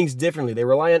just do things differently. They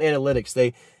rely on analytics.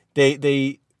 They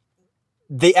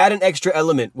add an extra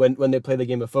element when they play the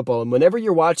game of football. And whenever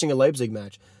you're watching a Leipzig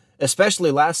match, especially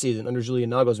last season under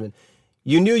Julian Nagelsmann,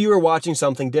 you knew you were watching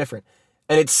something different.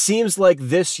 And it seems like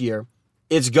this year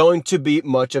it's going to be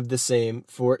much of the same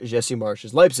for Jesse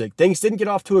Marsch's Leipzig. Things didn't get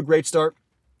off to a great start.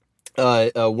 A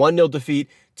 1-0 defeat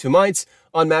to Mainz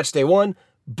on match day 1,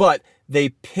 but they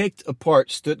picked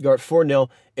apart Stuttgart 4-0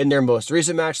 in their most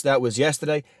recent match. That was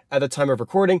yesterday at the time of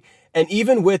recording. And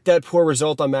even with that poor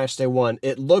result on match day 1,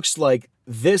 it looks like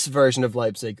this version of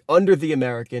Leipzig under the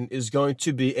American is going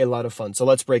to be a lot of fun. So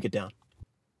let's break it down.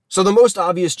 So the most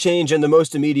obvious change and the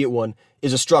most immediate one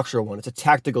is a structural one. It's a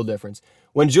tactical difference.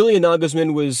 When Julian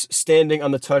Nagelsmann was standing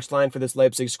on the touchline for this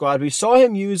Leipzig squad, we saw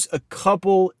him use a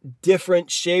couple different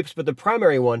shapes, but the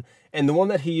primary one, and the one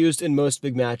that he used in most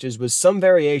big matches, was some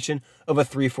variation of a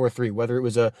 3-4-3, whether it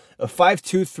was a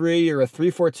 5-2-3 or a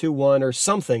 3-4-2-1 or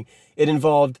something. It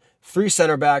involved 3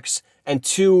 center backs and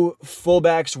 2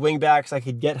 fullbacks, wingbacks that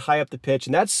could get high up the pitch.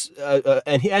 And that's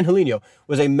and Angelino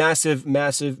was a massive,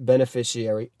 massive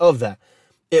beneficiary of that.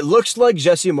 It looks like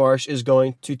Jesse Marsch is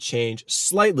going to change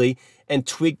slightly and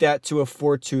tweak that to a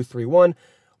 4-2-3-1,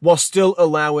 while still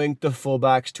allowing the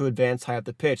fullbacks to advance high up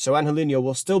the pitch. So Angelino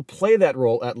will still play that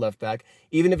role at left back,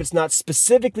 even if it's not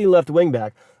specifically left wing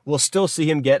back. We'll still see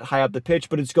him get high up the pitch,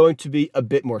 but it's going to be a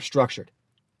bit more structured.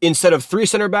 Instead of 3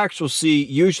 center backs, we'll see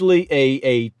usually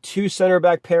a 2 center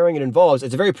back pairing.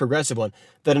 It's a very progressive one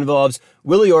that involves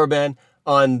Willy Orban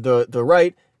on the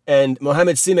right and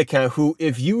Mohamed Simakan, who,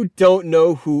 if you don't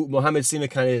know who Mohamed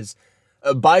Simakan is,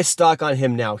 buy stock on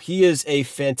him now. He is a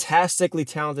fantastically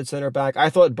talented center back. I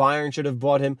thought Bayern should have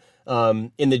bought him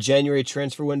in the January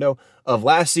transfer window of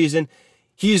last season.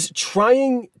 He's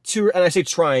trying to, and I say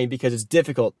trying because it's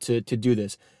difficult to do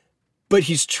this, but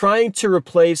he's trying to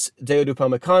replace Dayot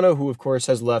Upamecano, who of course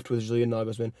has left with Julian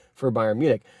Nagelsmann for Bayern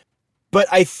Munich. But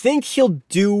I think he'll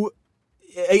do,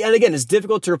 and again, it's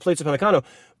difficult to replace Upamecano,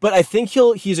 but I think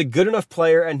he's a good enough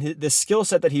player, and the skill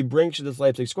set that he brings to this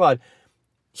Leipzig squad,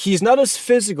 he's not as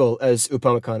physical as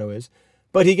Upamecano is,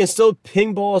 but he can still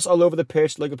ping balls all over the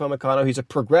pitch like Upamecano. He's a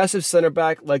progressive center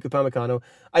back like Upamecano.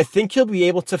 I think he'll be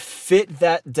able to fit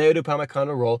that Dayot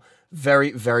Upamecano role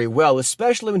very, very well,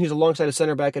 especially when he's alongside a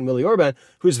center back in Willy Orban,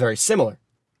 who's very similar.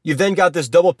 You've then got this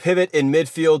double pivot in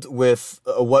midfield with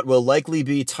what will likely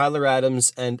be Tyler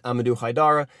Adams and Amadou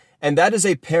Haidara, and that is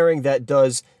a pairing that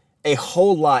does a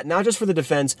whole lot, not just for the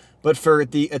defense, but for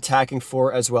the attacking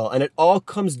four as well. And it all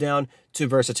comes down to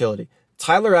versatility.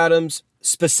 Tyler Adams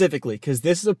specifically, because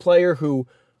this is a player who,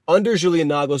 under Julian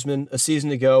Nagelsmann a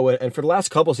season ago, and for the last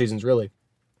couple seasons really,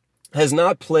 has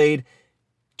not played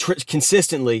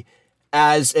consistently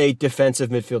as a defensive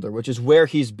midfielder, which is where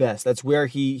he's best. That's where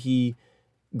he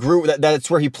grew. That's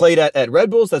where he played at Red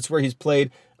Bulls. That's where he's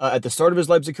played at the start of his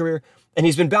Leipzig career, and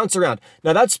he's been bounced around.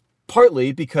 Now that's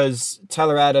partly because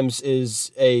Tyler Adams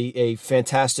is a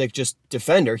fantastic just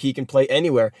defender. He can play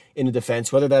anywhere in the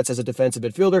defense, whether that's as a defensive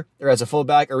midfielder or as a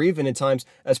fullback or even in times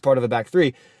as part of a back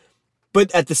three. But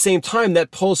at the same time,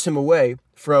 that pulls him away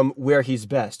from where he's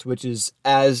best, which is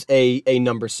as a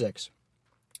number 6.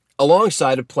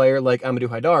 Alongside a player like Amadou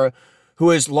Haidara, who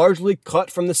is largely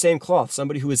cut from the same cloth,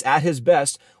 somebody who is at his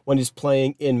best when he's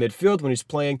playing in midfield, when he's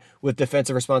playing with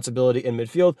defensive responsibility in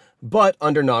midfield, but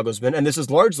under Nagelsmann, and this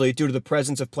is largely due to the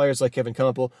presence of players like Kevin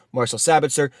Campbell, Marcel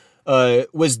Sabitzer,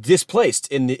 was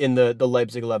displaced in the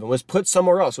Leipzig 11, was put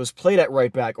somewhere else, was played at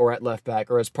right back or at left back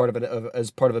or as part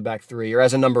of a back three or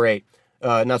as a number 8.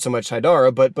 Not so much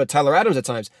Haidara, but Tyler Adams at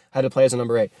times had to play as a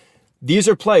number 8. These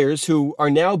are players who are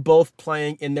now both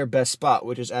playing in their best spot,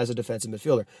 which is as a defensive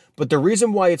midfielder. But the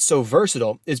reason why it's so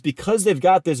versatile is because they've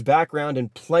got this background in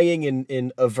playing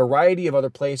in a variety of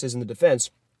other places in the defense.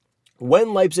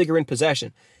 When Leipzig are in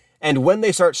possession, and when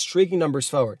they start streaking numbers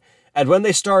forward, and when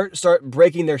they start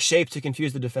breaking their shape to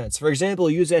confuse the defense. For example,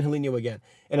 use Angelino again.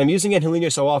 And I'm using Angelino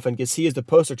so often because he is the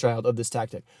poster child of this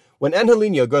tactic. When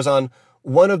Angelino goes on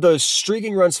one of those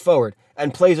streaking runs forward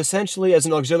and plays essentially as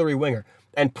an auxiliary winger,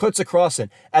 and puts a cross in,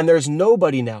 and there's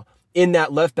nobody now in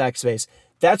that left back space,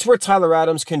 that's where Tyler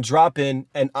Adams can drop in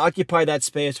and occupy that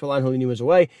space while Angelino is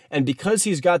away. And because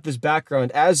he's got this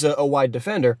background as a wide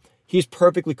defender, he's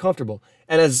perfectly comfortable.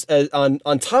 And as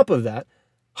on top of that,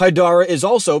 Haidara is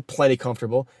also plenty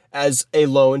comfortable as a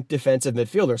lone defensive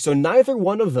midfielder. So neither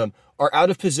one of them are out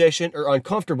of position or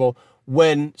uncomfortable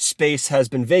when space has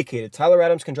been vacated. Tyler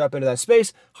Adams can drop into that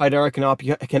space, Haidara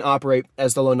can operate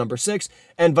as the lone number 6,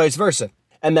 and vice versa.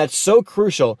 And that's so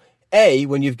crucial, A,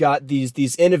 when you've got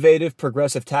these innovative,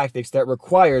 progressive tactics that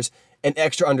requires an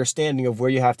extra understanding of where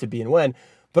you have to be and when,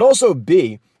 but also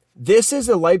B, this is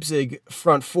a Leipzig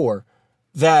front four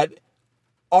that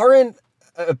aren't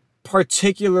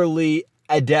particularly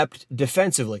adept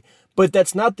defensively, but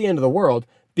that's not the end of the world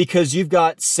because you've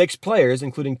got 6 players,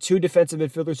 including 2 defensive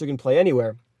midfielders who can play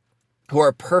anywhere, who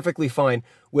are perfectly fine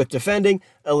with defending,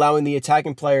 allowing the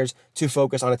attacking players to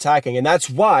focus on attacking. And that's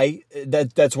why,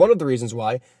 that's one of the reasons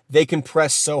why they can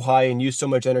press so high and use so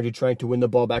much energy trying to win the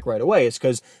ball back right away. It's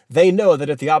because they know that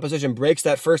if the opposition breaks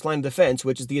that first line of defense,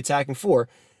 which is the attacking 4,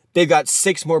 they've got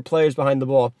 6 more players behind the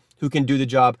ball who can do the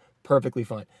job perfectly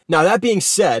fine. Now, that being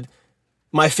said,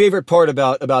 my favorite part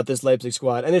about this Leipzig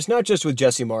squad, and it's not just with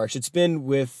Jesse Marsch, it's been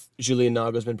with Julian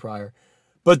Nagelsmann prior,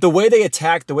 but the way they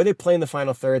attack, the way they play in the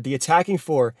final third, the attacking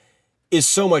 4 is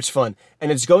so much fun.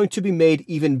 And it's going to be made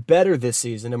even better this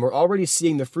season. And we're already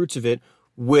seeing the fruits of it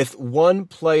with one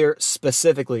player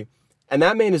specifically. And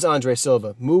that man is Andre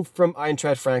Silva, moved from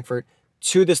Eintracht Frankfurt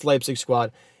to this Leipzig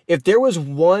squad. If there was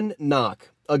one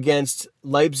knock against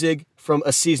Leipzig from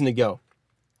a season ago,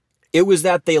 it was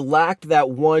that they lacked that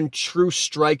one true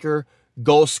striker,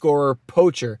 goal scorer,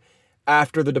 poacher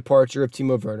after the departure of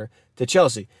Timo Werner to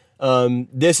Chelsea.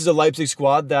 This is a Leipzig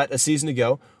squad that a season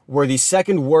ago were the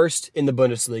second worst in the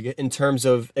Bundesliga in terms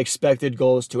of expected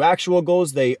goals to actual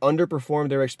goals. They underperformed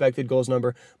their expected goals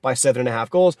number by 7.5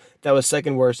 goals. That was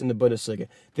second worst in the Bundesliga.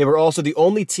 They were also the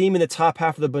only team in the top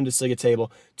half of the Bundesliga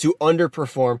table to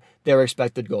underperform their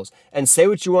expected goals. And say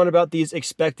what you want about these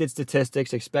expected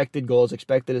statistics, expected goals,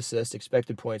 expected assists,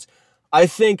 expected points. I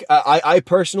think, I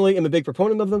personally am a big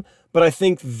proponent of them, but I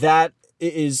think that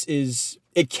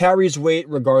it carries weight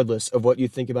regardless of what you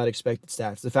think about expected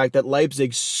stats. The fact that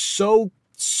Leipzig so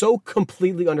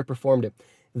completely underperformed it.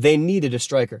 They needed a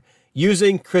striker.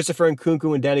 Using Christopher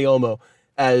Nkunku and Dani Olmo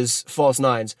as false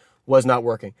nines was not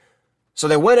working. So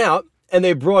they went out and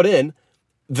they brought in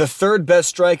the third best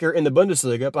striker in the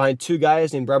Bundesliga behind two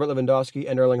guys named Robert Lewandowski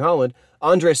and Erling Haaland,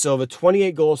 Andre Silva,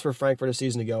 28 goals for Frankfurt a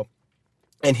season ago.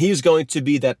 And he's going to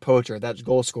be that poacher, that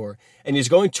goal scorer. And he's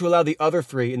going to allow the other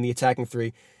three in the attacking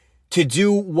three to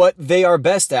do what they are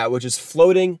best at, which is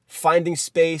floating, finding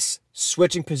space,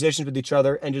 switching positions with each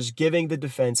other, and just giving the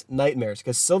defense nightmares.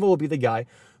 Because Silva will be the guy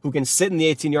who can sit in the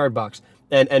 18-yard box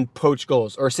and poach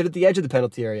goals, or sit at the edge of the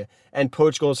penalty area and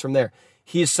poach goals from there.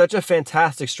 He is such a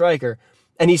fantastic striker,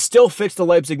 and he still fits the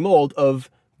Leipzig mold of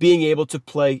being able to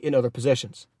play in other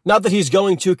positions. Not that he's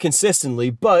going to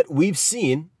consistently, but we've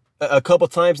seen a couple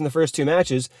times in the first two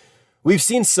matches, we've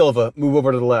seen Silva move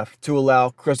over to the left to allow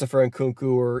Christopher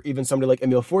Nkunku or even somebody like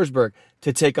Emil Forsberg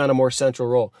to take on a more central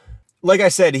role. Like I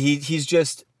said,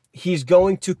 he's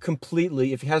going to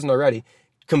completely, if he hasn't already,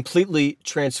 completely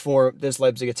transform this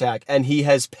Leipzig attack. And he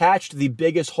has patched the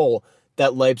biggest hole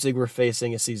that Leipzig were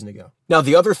facing a season ago. Now,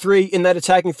 the other three in that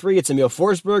attacking three, it's Emil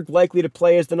Forsberg, likely to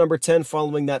play as the number 10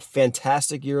 following that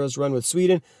fantastic Euros run with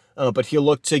Sweden. But he'll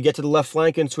look to get to the left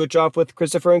flank and switch off with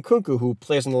Christopher Nkunku, who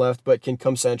plays on the left but can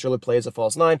come central and play as a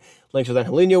false nine. Links with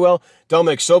Angelino well.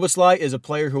 Dominik Szoboszlai is a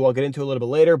player who I'll get into a little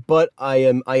bit later, but I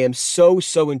am so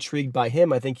intrigued by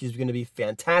him. I think he's going to be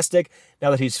fantastic now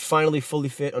that he's finally fully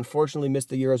fit. Unfortunately, missed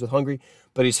the Euros with Hungary,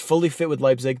 but he's fully fit with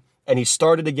Leipzig, and he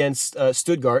started against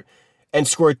Stuttgart and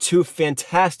scored two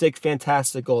fantastic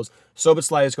goals.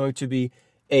 Szoboszlai is going to be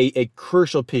a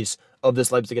crucial piece of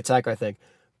this Leipzig attack, I think.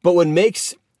 But what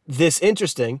makes this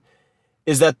interesting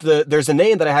is that there's a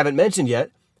name that I haven't mentioned yet,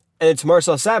 and it's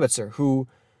Marcel Sabitzer, who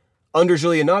under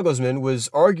Julian Nagelsmann was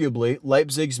arguably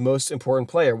Leipzig's most important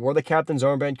player. Wore the captain's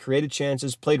armband, created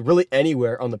chances, played really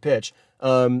anywhere on the pitch.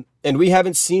 And we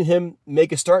haven't seen him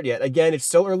make a start yet. Again, it's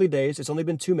still early days. It's only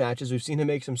been 2 matches. We've seen him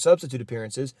make some substitute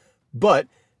appearances. But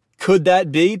could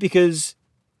that be because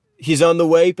he's on the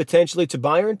way potentially to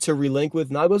Bayern to relink with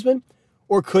Nagelsmann?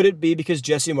 Or could it be because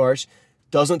Jesse Marsch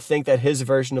doesn't think that his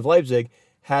version of Leipzig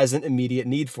has an immediate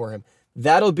need for him?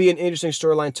 That'll be an interesting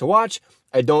storyline to watch.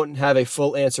 I don't have a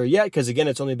full answer yet because, again,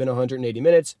 it's only been 180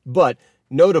 minutes, but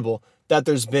notable that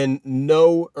there's been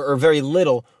no or very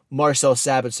little Marcel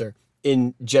Sabitzer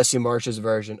in Jesse Marsch's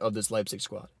version of this Leipzig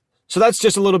squad. So that's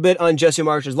just a little bit on Jesse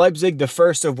Marsch's Leipzig, the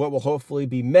first of what will hopefully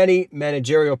be many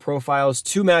managerial profiles,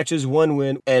 2 matches, 1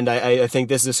 win, and I think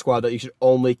this is a squad that you should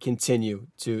only continue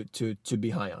to be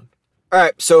high on. All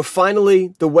right, so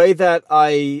finally, the way that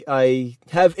I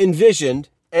have envisioned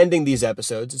ending these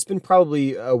episodes, it's been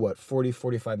probably, 40,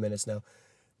 45 minutes now.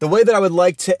 The way that I would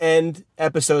like to end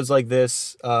episodes like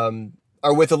this are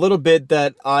with a little bit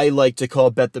that I like to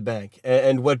call Bet the Bank.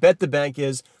 And what Bet the Bank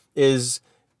is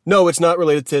no, it's not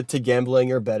related to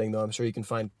gambling or betting, though I'm sure you can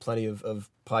find plenty of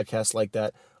podcasts like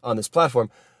that on this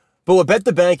platform. But what Bet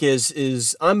the Bank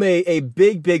is I'm a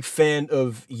big fan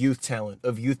of youth talent,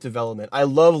 of youth development. I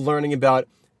love learning about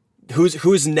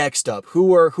who's next up,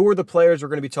 who are the players we're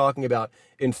going to be talking about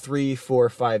in 3, 4,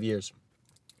 5 years.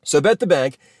 So Bet the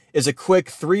Bank is a quick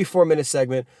 3-4 minute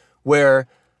segment where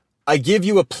I give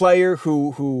you a player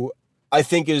who I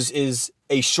think is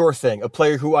a sure thing, a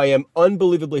player who I am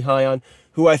unbelievably high on,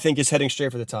 who I think is heading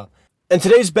straight for the top. And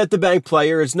today's Bet the Bank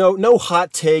player is no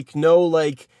hot take, no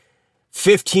like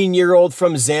 15-year-old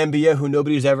from Zambia who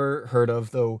nobody's ever heard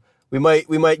of, though we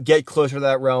might get closer to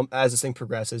that realm as this thing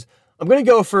progresses. I'm going to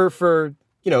go for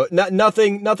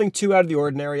nothing too out of the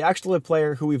ordinary, actually a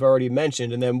player who we've already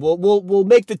mentioned, and then we'll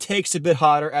make the takes a bit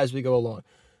hotter as we go along.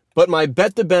 But my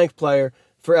Bet the Bank player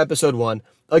for episode 1,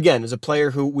 again, is a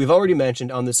player who we've already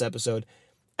mentioned on this episode,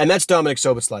 and that's Dominik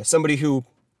Szoboszlai, somebody who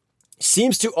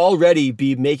seems to already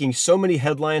be making so many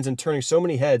headlines and turning so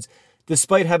many heads,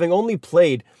 despite having only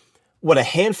played a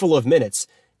handful of minutes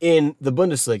in the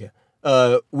Bundesliga.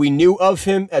 We knew of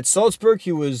him at Salzburg.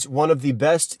 He was one of the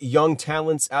best young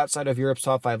talents outside of Europe's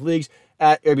top 5 leagues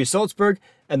at RB Salzburg,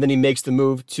 and then he makes the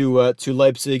move to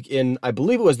Leipzig in, I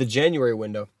believe it was the January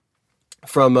window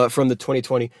from the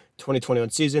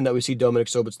 2020-2021 season that we see Dominik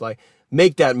Szoboszlai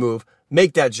make that move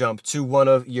make that jump to one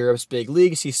of Europe's big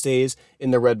leagues. He stays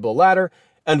in the Red Bull ladder.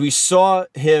 And we saw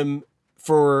him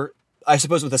for, I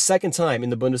suppose, with the second time in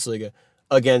the Bundesliga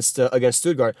against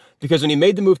Stuttgart, because when he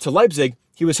made the move to Leipzig,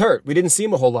 he was hurt. We didn't see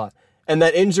him a whole lot. And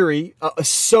that injury,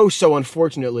 so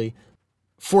unfortunately,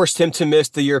 forced him to miss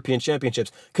the European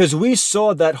Championships. Because we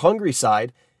saw that Hungary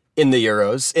side in the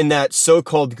Euros, in that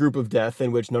so-called group of death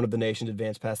in which none of the nations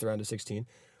advanced past the round of 16.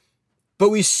 But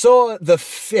we saw the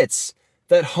fits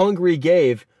that Hungary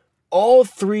gave all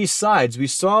three sides. We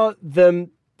saw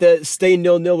them stay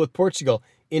 0-0 with Portugal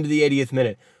into the 80th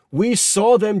minute. We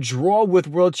saw them draw with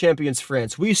world champions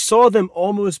France. We saw them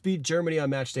almost beat Germany on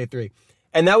match day 3.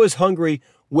 And that was Hungary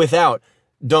without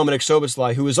Dominik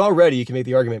Szoboszlai, who is already, you can make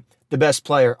the argument, the best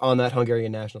player on that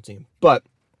Hungarian national team. But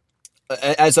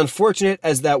as unfortunate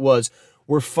as that was,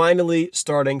 we're finally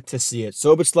starting to see it.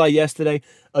 Szoboszlai yesterday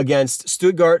against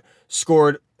Stuttgart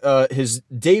scored his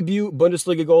debut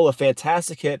Bundesliga goal, a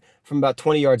fantastic hit from about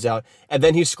 20 yards out. And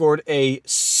then he scored a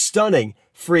stunning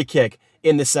free kick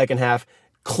in the second half,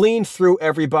 clean through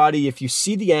everybody. If you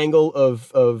see the angle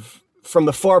of from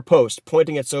the far post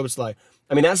pointing at Szoboszlai,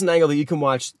 I mean, that's an angle that you can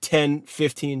watch 10,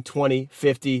 15, 20,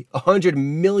 50, 100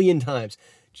 million times.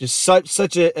 Just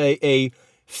such a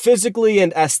physically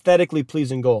and aesthetically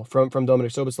pleasing goal from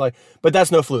Dominik Szoboszlai. But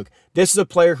that's no fluke. This is a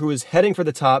player who is heading for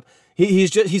the top.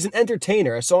 He's an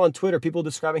entertainer. I saw on Twitter people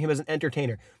describing him as an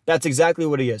entertainer. That's exactly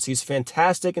what he is. He's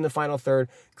fantastic in the final third,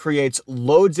 creates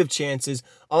loads of chances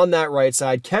on that right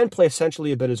side, can play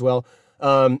essentially a bit as well.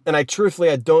 And I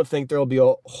don't think there will be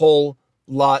a whole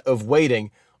lot of waiting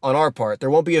on our part.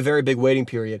 There won't be a very big waiting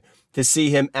period to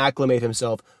see him acclimate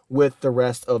himself with the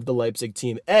rest of the Leipzig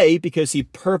team. A, because he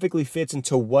perfectly fits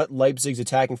into what Leipzig's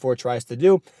attacking four tries to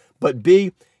do, but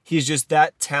B, he's just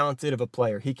that talented of a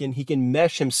player. He can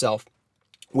mesh himself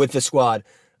with the squad,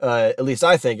 at least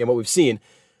I think, and what we've seen,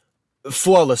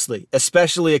 flawlessly,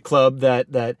 especially a club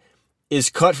that is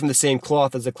cut from the same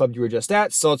cloth as the club you were just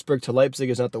at. Salzburg to Leipzig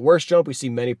is not the worst jump. We see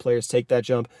many players take that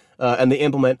jump, and they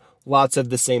implement lots of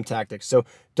the same tactics. So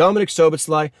Dominik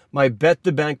Szoboszlai, my bet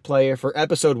the bank player for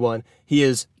episode 1. He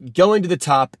is going to the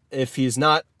top if he's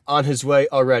not on his way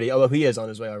already, although he is on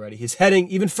his way already. He's heading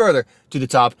even further to the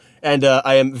top, and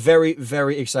I am very,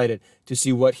 very excited to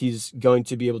see what he's going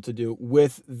to be able to do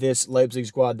with this Leipzig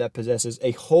squad that possesses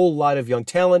a whole lot of young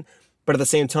talent, but at the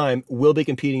same time will be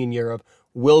competing in Europe,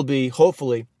 will be,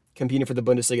 hopefully, competing for the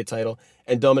Bundesliga title,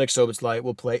 and Dominik Szoboszlai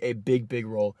will play a big, big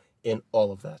role in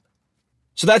all of that.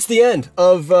 So that's the end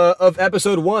of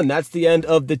episode 1. That's the end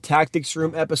of the Tactics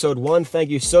Room episode 1. Thank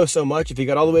you so much. If you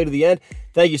got all the way to the end,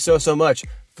 thank you so much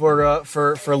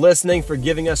for listening, for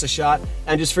giving us a shot,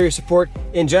 and just for your support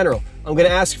in general. I'm going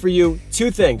to ask for you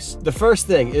 2 things. The first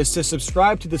thing is to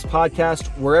subscribe to this podcast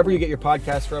wherever you get your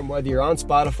podcasts from, whether you're on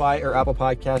Spotify or Apple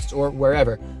Podcasts or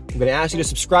wherever. I'm going to ask you to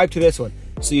subscribe to this one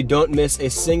so you don't miss a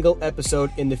single episode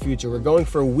in the future. We're going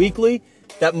for weekly.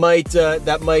 That might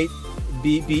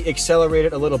be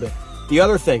accelerated a little bit. The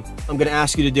other thing I'm going to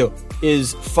ask you to do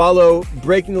is follow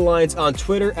Breaking the Lines on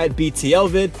Twitter at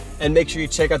BTLvid, and make sure you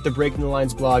check out the Breaking the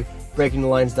Lines blog,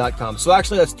 breakingthelines.com. So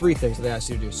actually, that's 3 things that I asked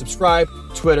you to do: subscribe,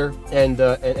 Twitter, and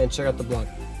check out the blog.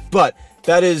 But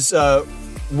that is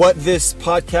what this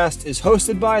podcast is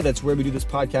hosted by. That's where we do this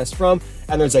podcast from,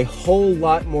 and there's a whole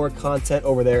lot more content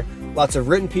over there. Lots of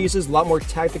written pieces, a lot more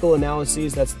tactical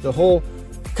analyses. That's the whole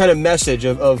kind of message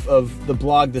of the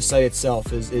blog, the site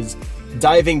itself, is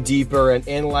diving deeper and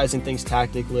analyzing things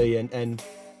tactically and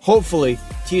hopefully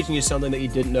teaching you something that you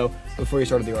didn't know before you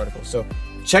started the article. So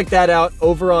check that out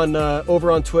over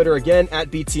on Twitter, again, at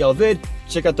BTLvid.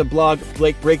 Check out the blog,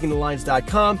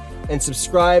 breakingthelines.com, and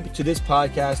subscribe to this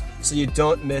podcast so you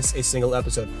don't miss a single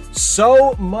episode.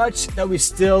 So much that we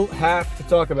still have to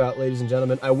talk about, ladies and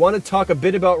gentlemen. I want to talk a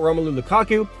bit about Romelu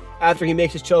Lukaku after he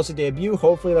makes his Chelsea debut.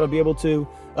 Hopefully that'll be able to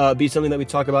be something that we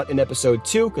talk about in episode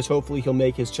 2, because hopefully he'll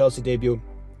make his Chelsea debut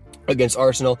against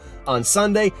Arsenal on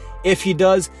Sunday. If he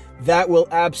does, that will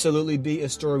absolutely be a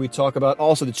story we talk about.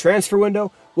 Also, the transfer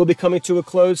window will be coming to a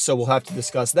close, so we'll have to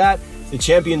discuss that. The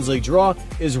Champions League draw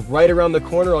is right around the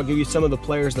corner. I'll give you some of the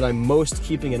players that I'm most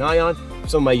keeping an eye on,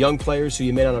 some of my young players who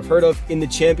you may not have heard of in the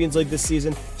Champions League this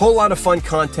season. Whole lot of fun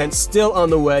content still on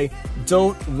the way.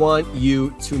 Don't want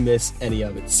you to miss any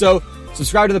of it. So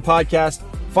subscribe to the podcast,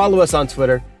 follow us on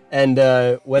Twitter, and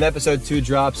when episode 2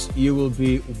 drops, you will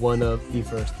be one of the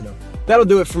first to know. That'll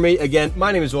do it for me. Again,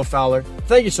 my name is Will Fowler.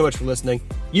 Thank you so much for listening.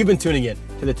 You've been tuning in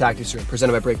to the Tactics Room,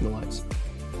 presented by Breaking the Lines.